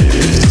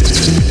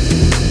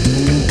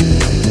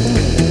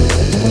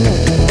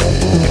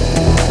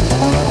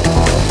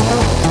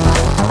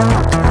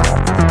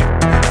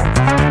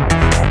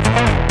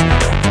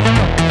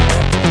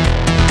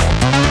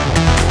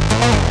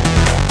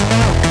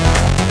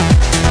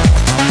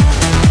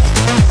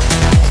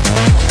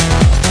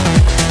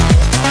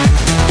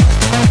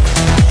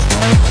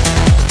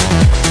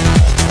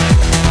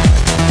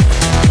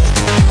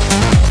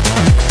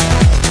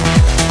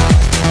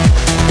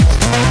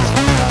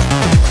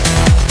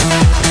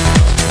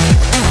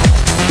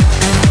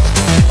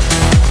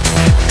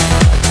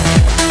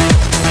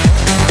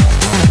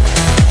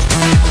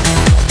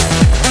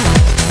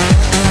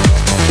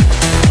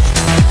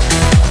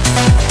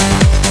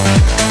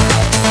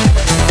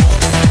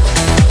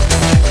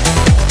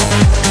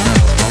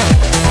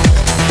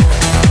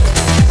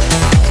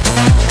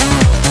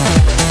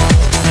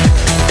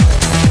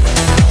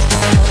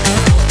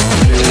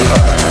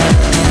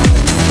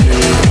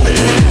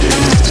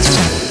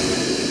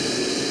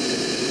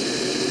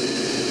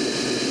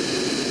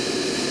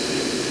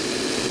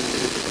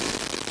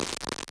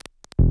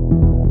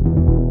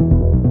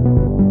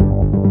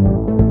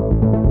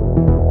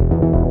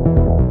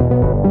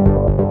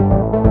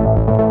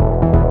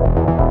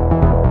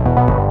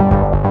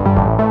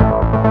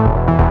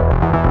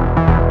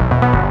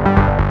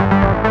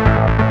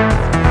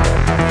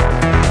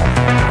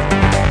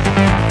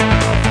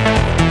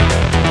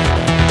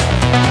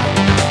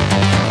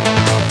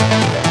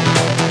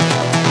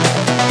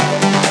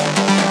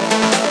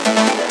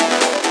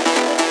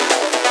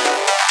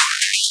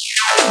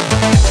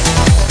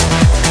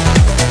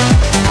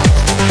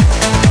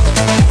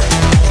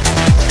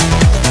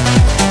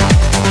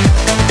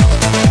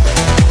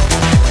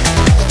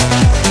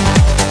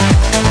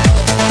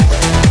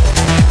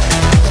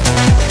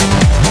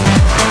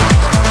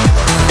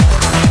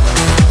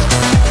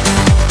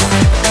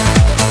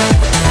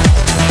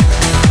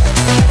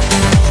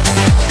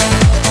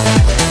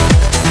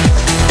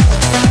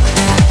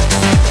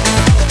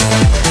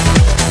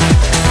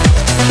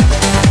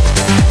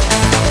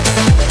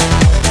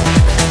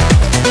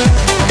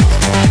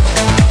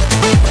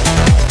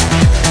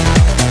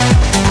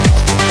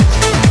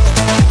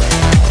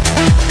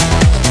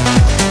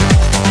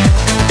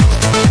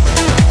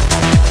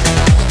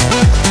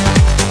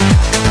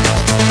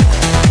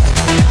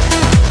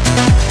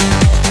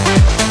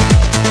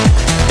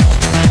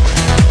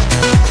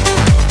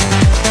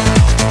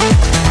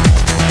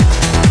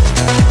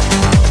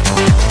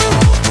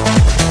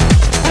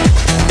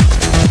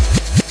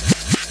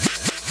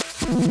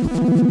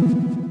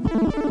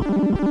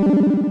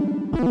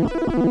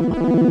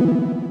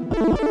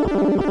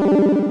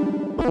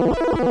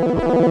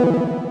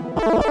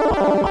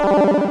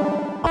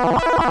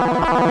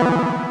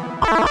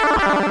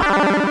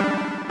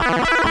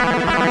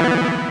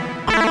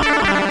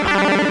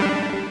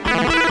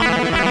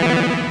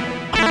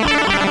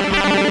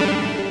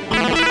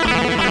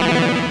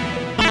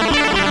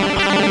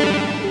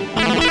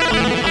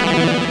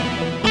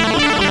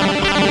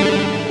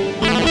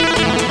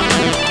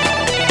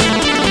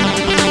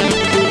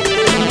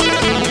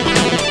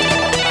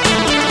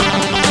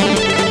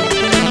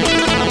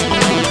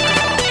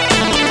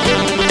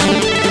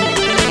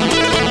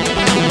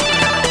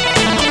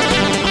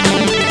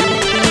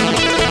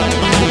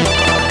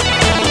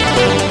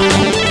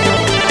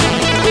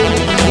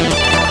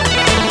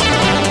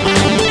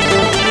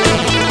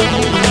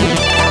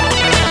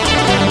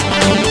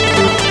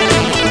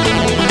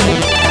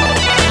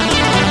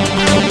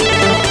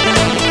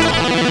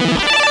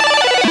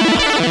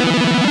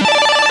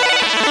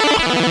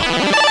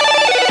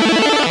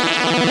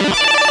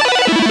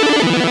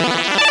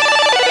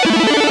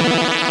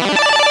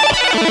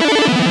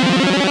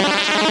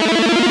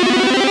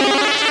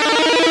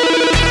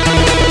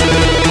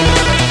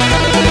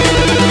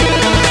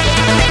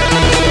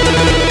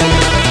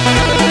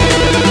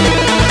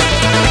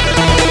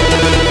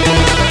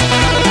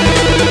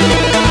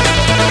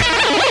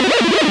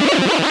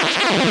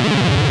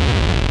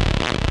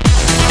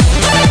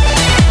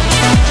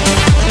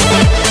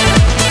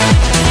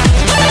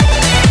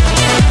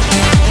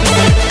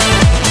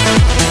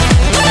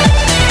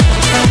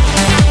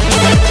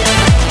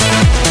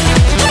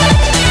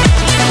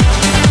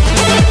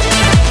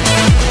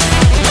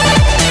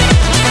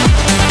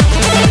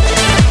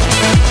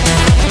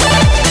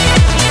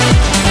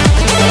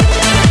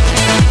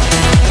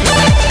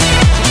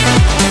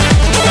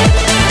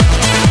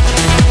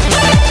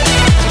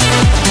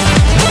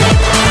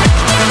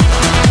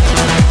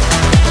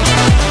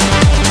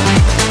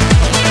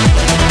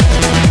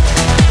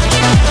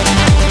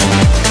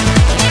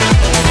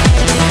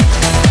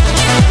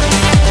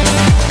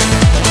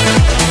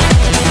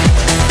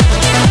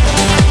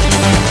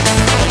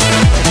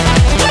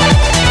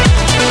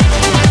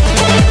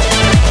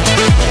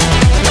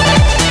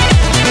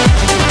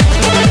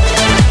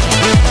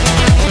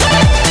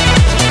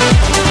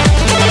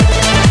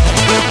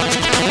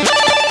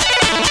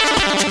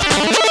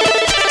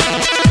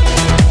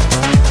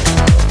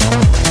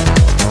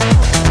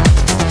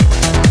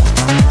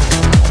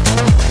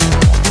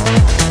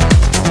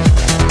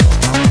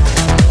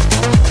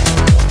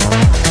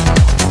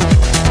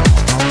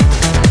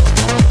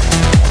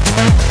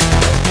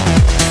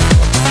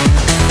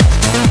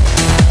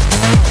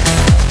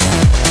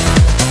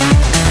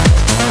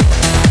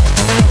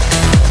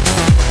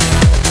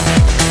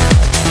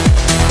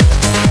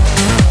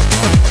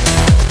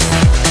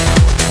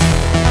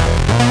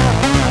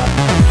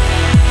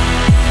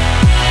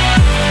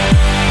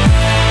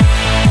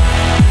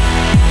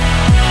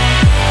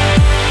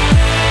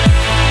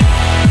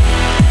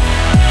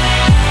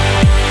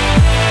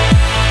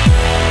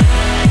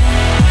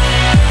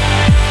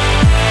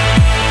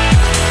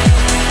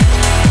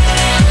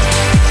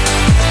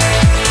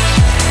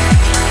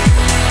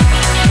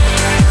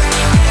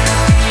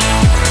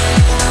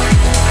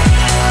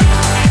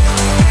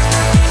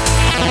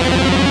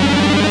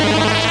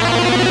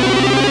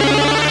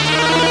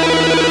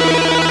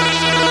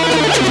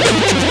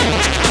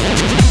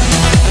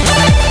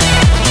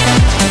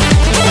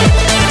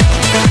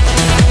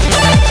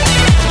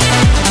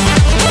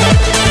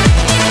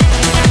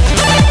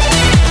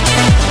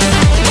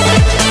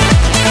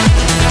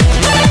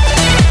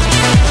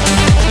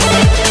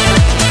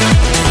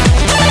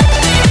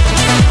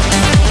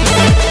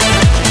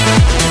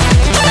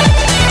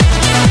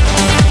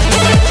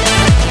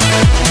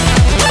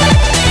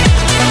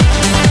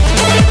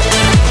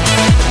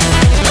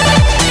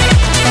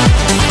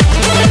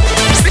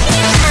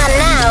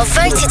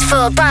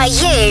brought by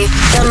you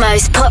the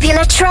most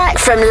popular track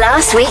from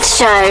last week's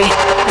show.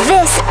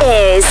 This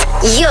is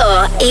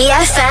your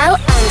EFL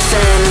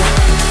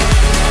Anthem.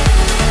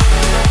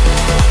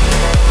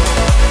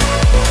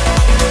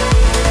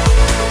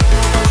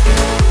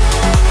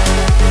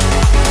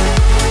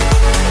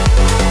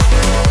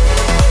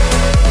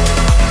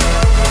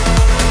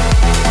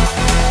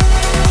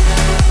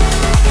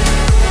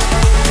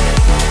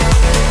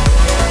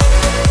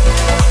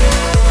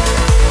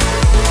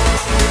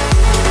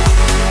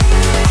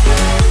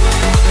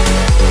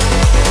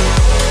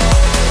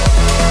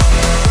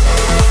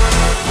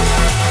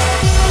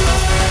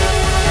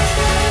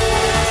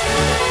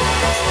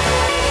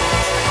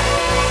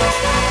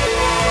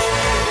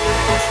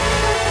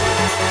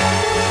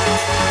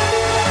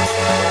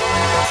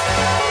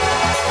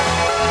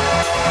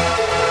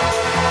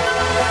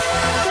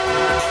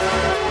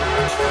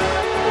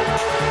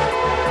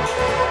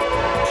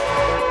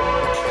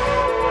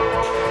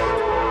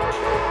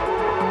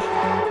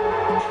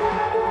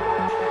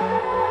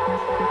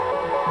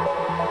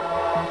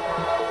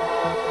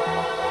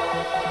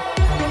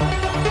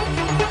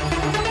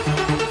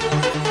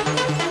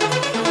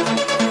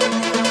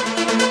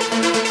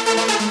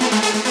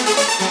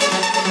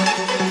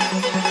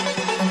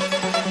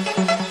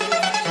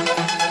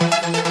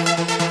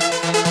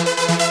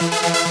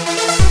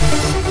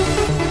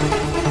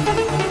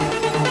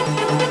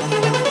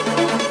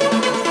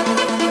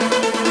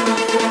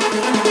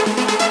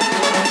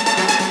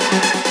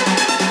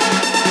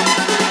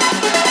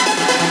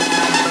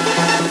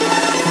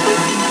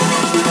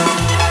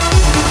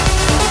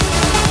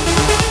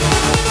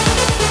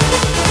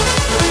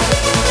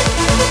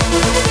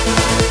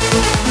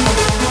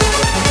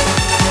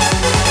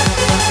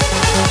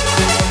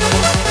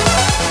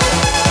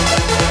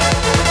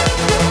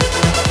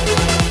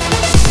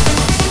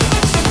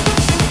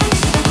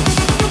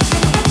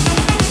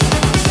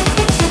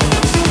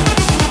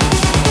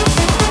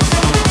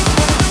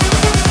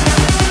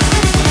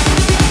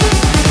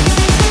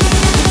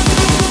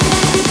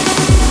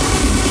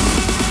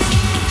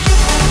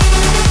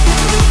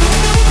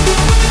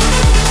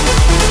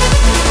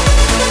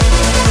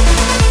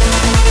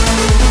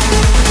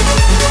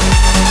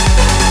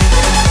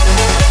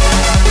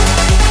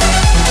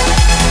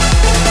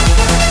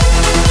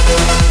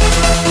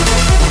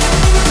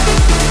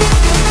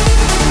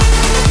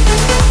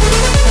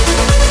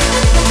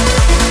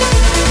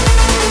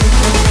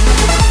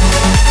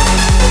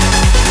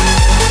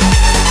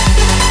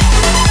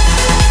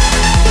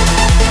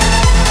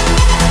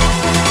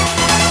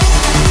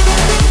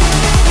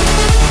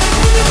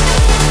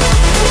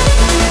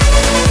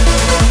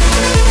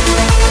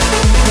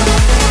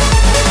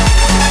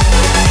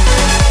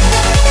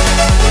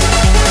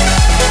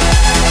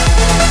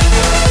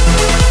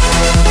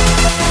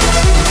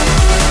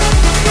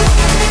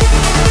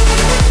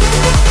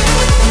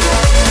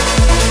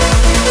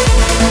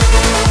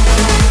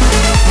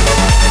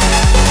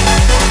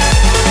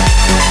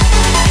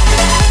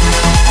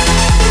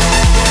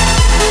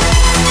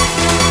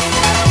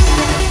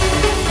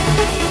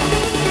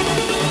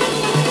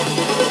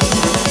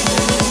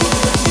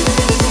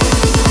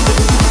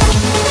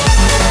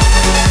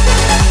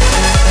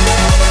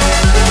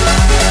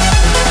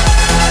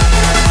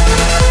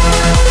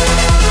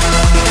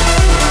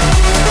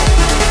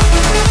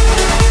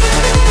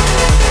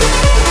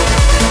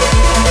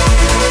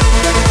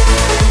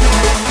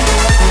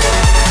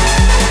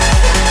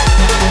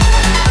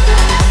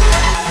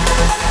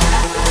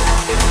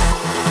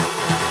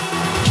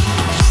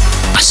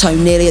 So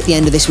nearly at the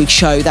end of this week's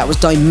show, that was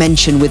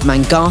Dimension with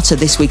Mangata,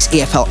 this week's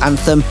EFL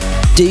Anthem.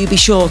 Do be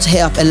sure to hit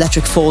up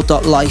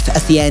electric4.life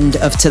at the end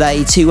of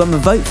today to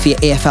vote for your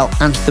EFL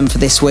Anthem for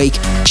this week.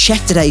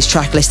 Check today's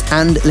track list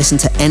and listen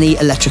to any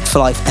Electric for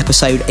Life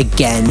episode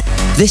again.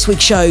 This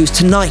week's shows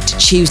tonight,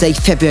 Tuesday,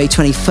 February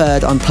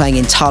 23rd, I'm playing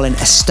in Tallinn,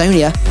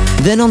 Estonia.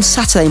 Then on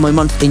Saturday, my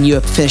month in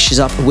Europe finishes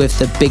up with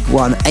the big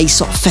one,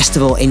 ASOT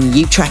Festival in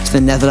Utrecht,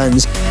 the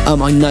Netherlands.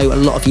 I know a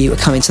lot of you are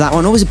coming to that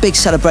one. Always a big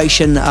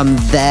celebration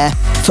there.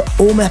 For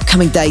all my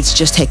upcoming dates,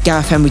 just hit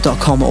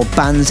GarethEmery.com or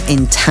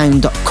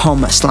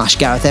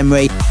bandsintown.com/Gareth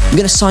Emery. I'm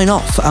going to sign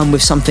off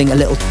with something a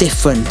little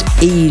different.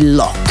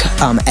 E-Lock,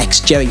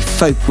 ex-Jerry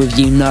Folk with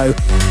You Know.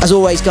 As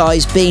always,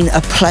 guys, been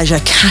a pleasure.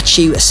 Catch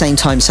you at same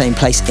time, same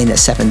place in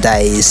 7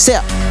 days. See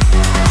ya.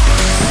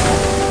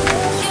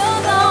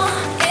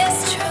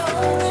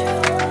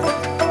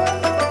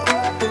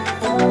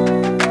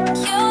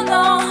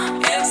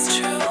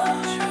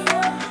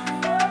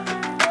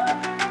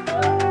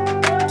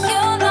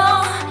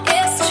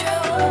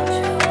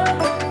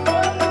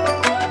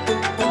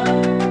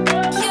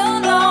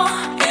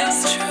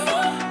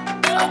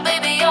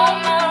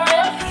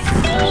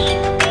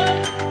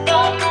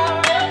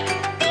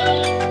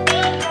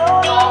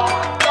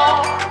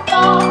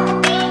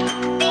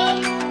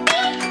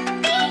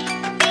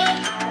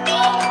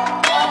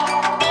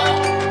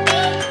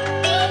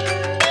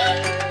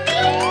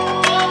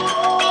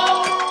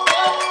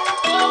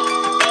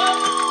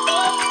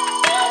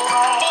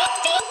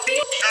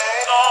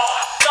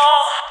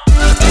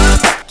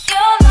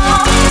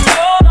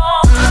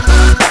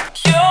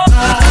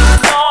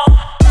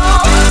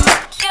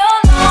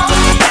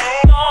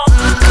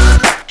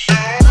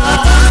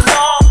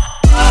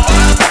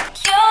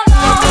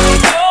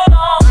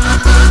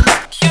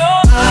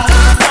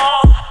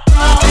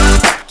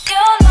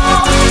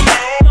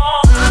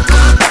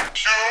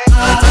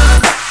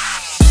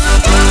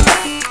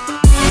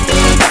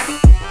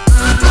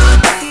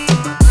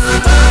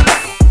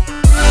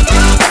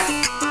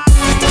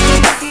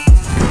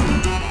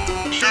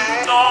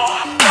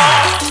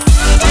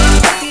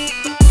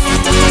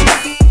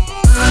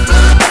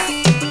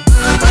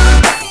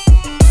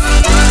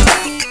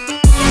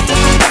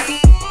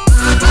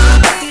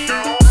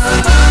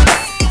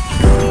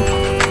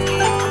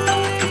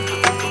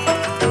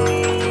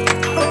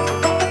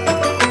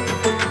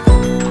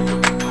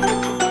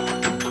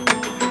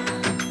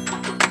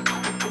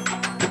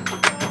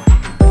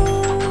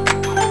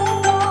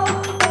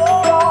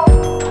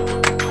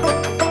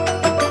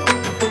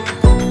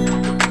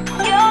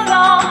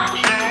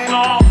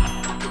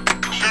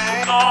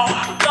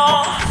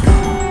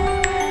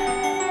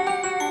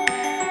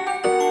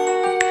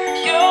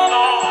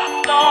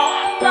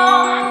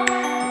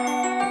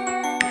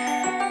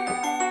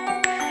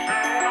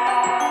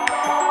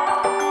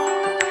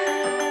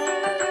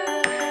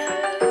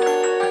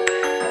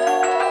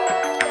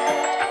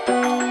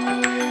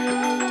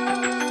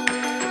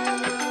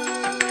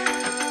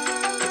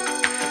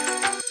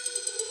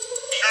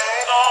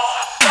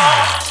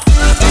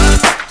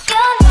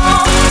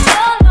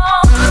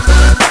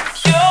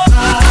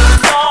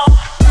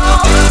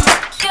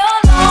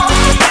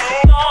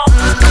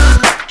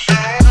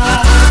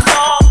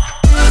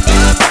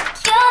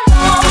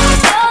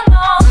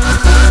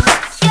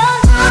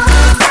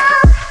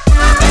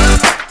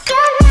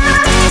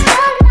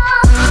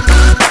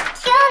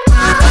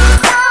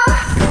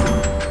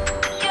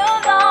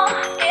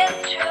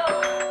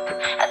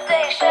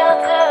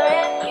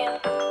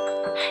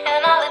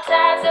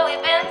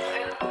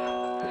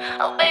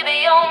 Oh baby,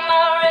 you're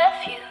my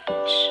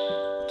refuge.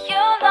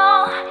 You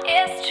know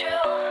it's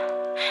true.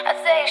 I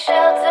take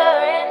shelter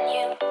in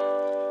you.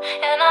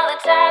 And all the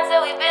times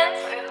that we've been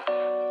through.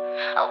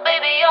 Oh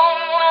baby, you're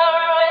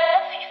my refuge.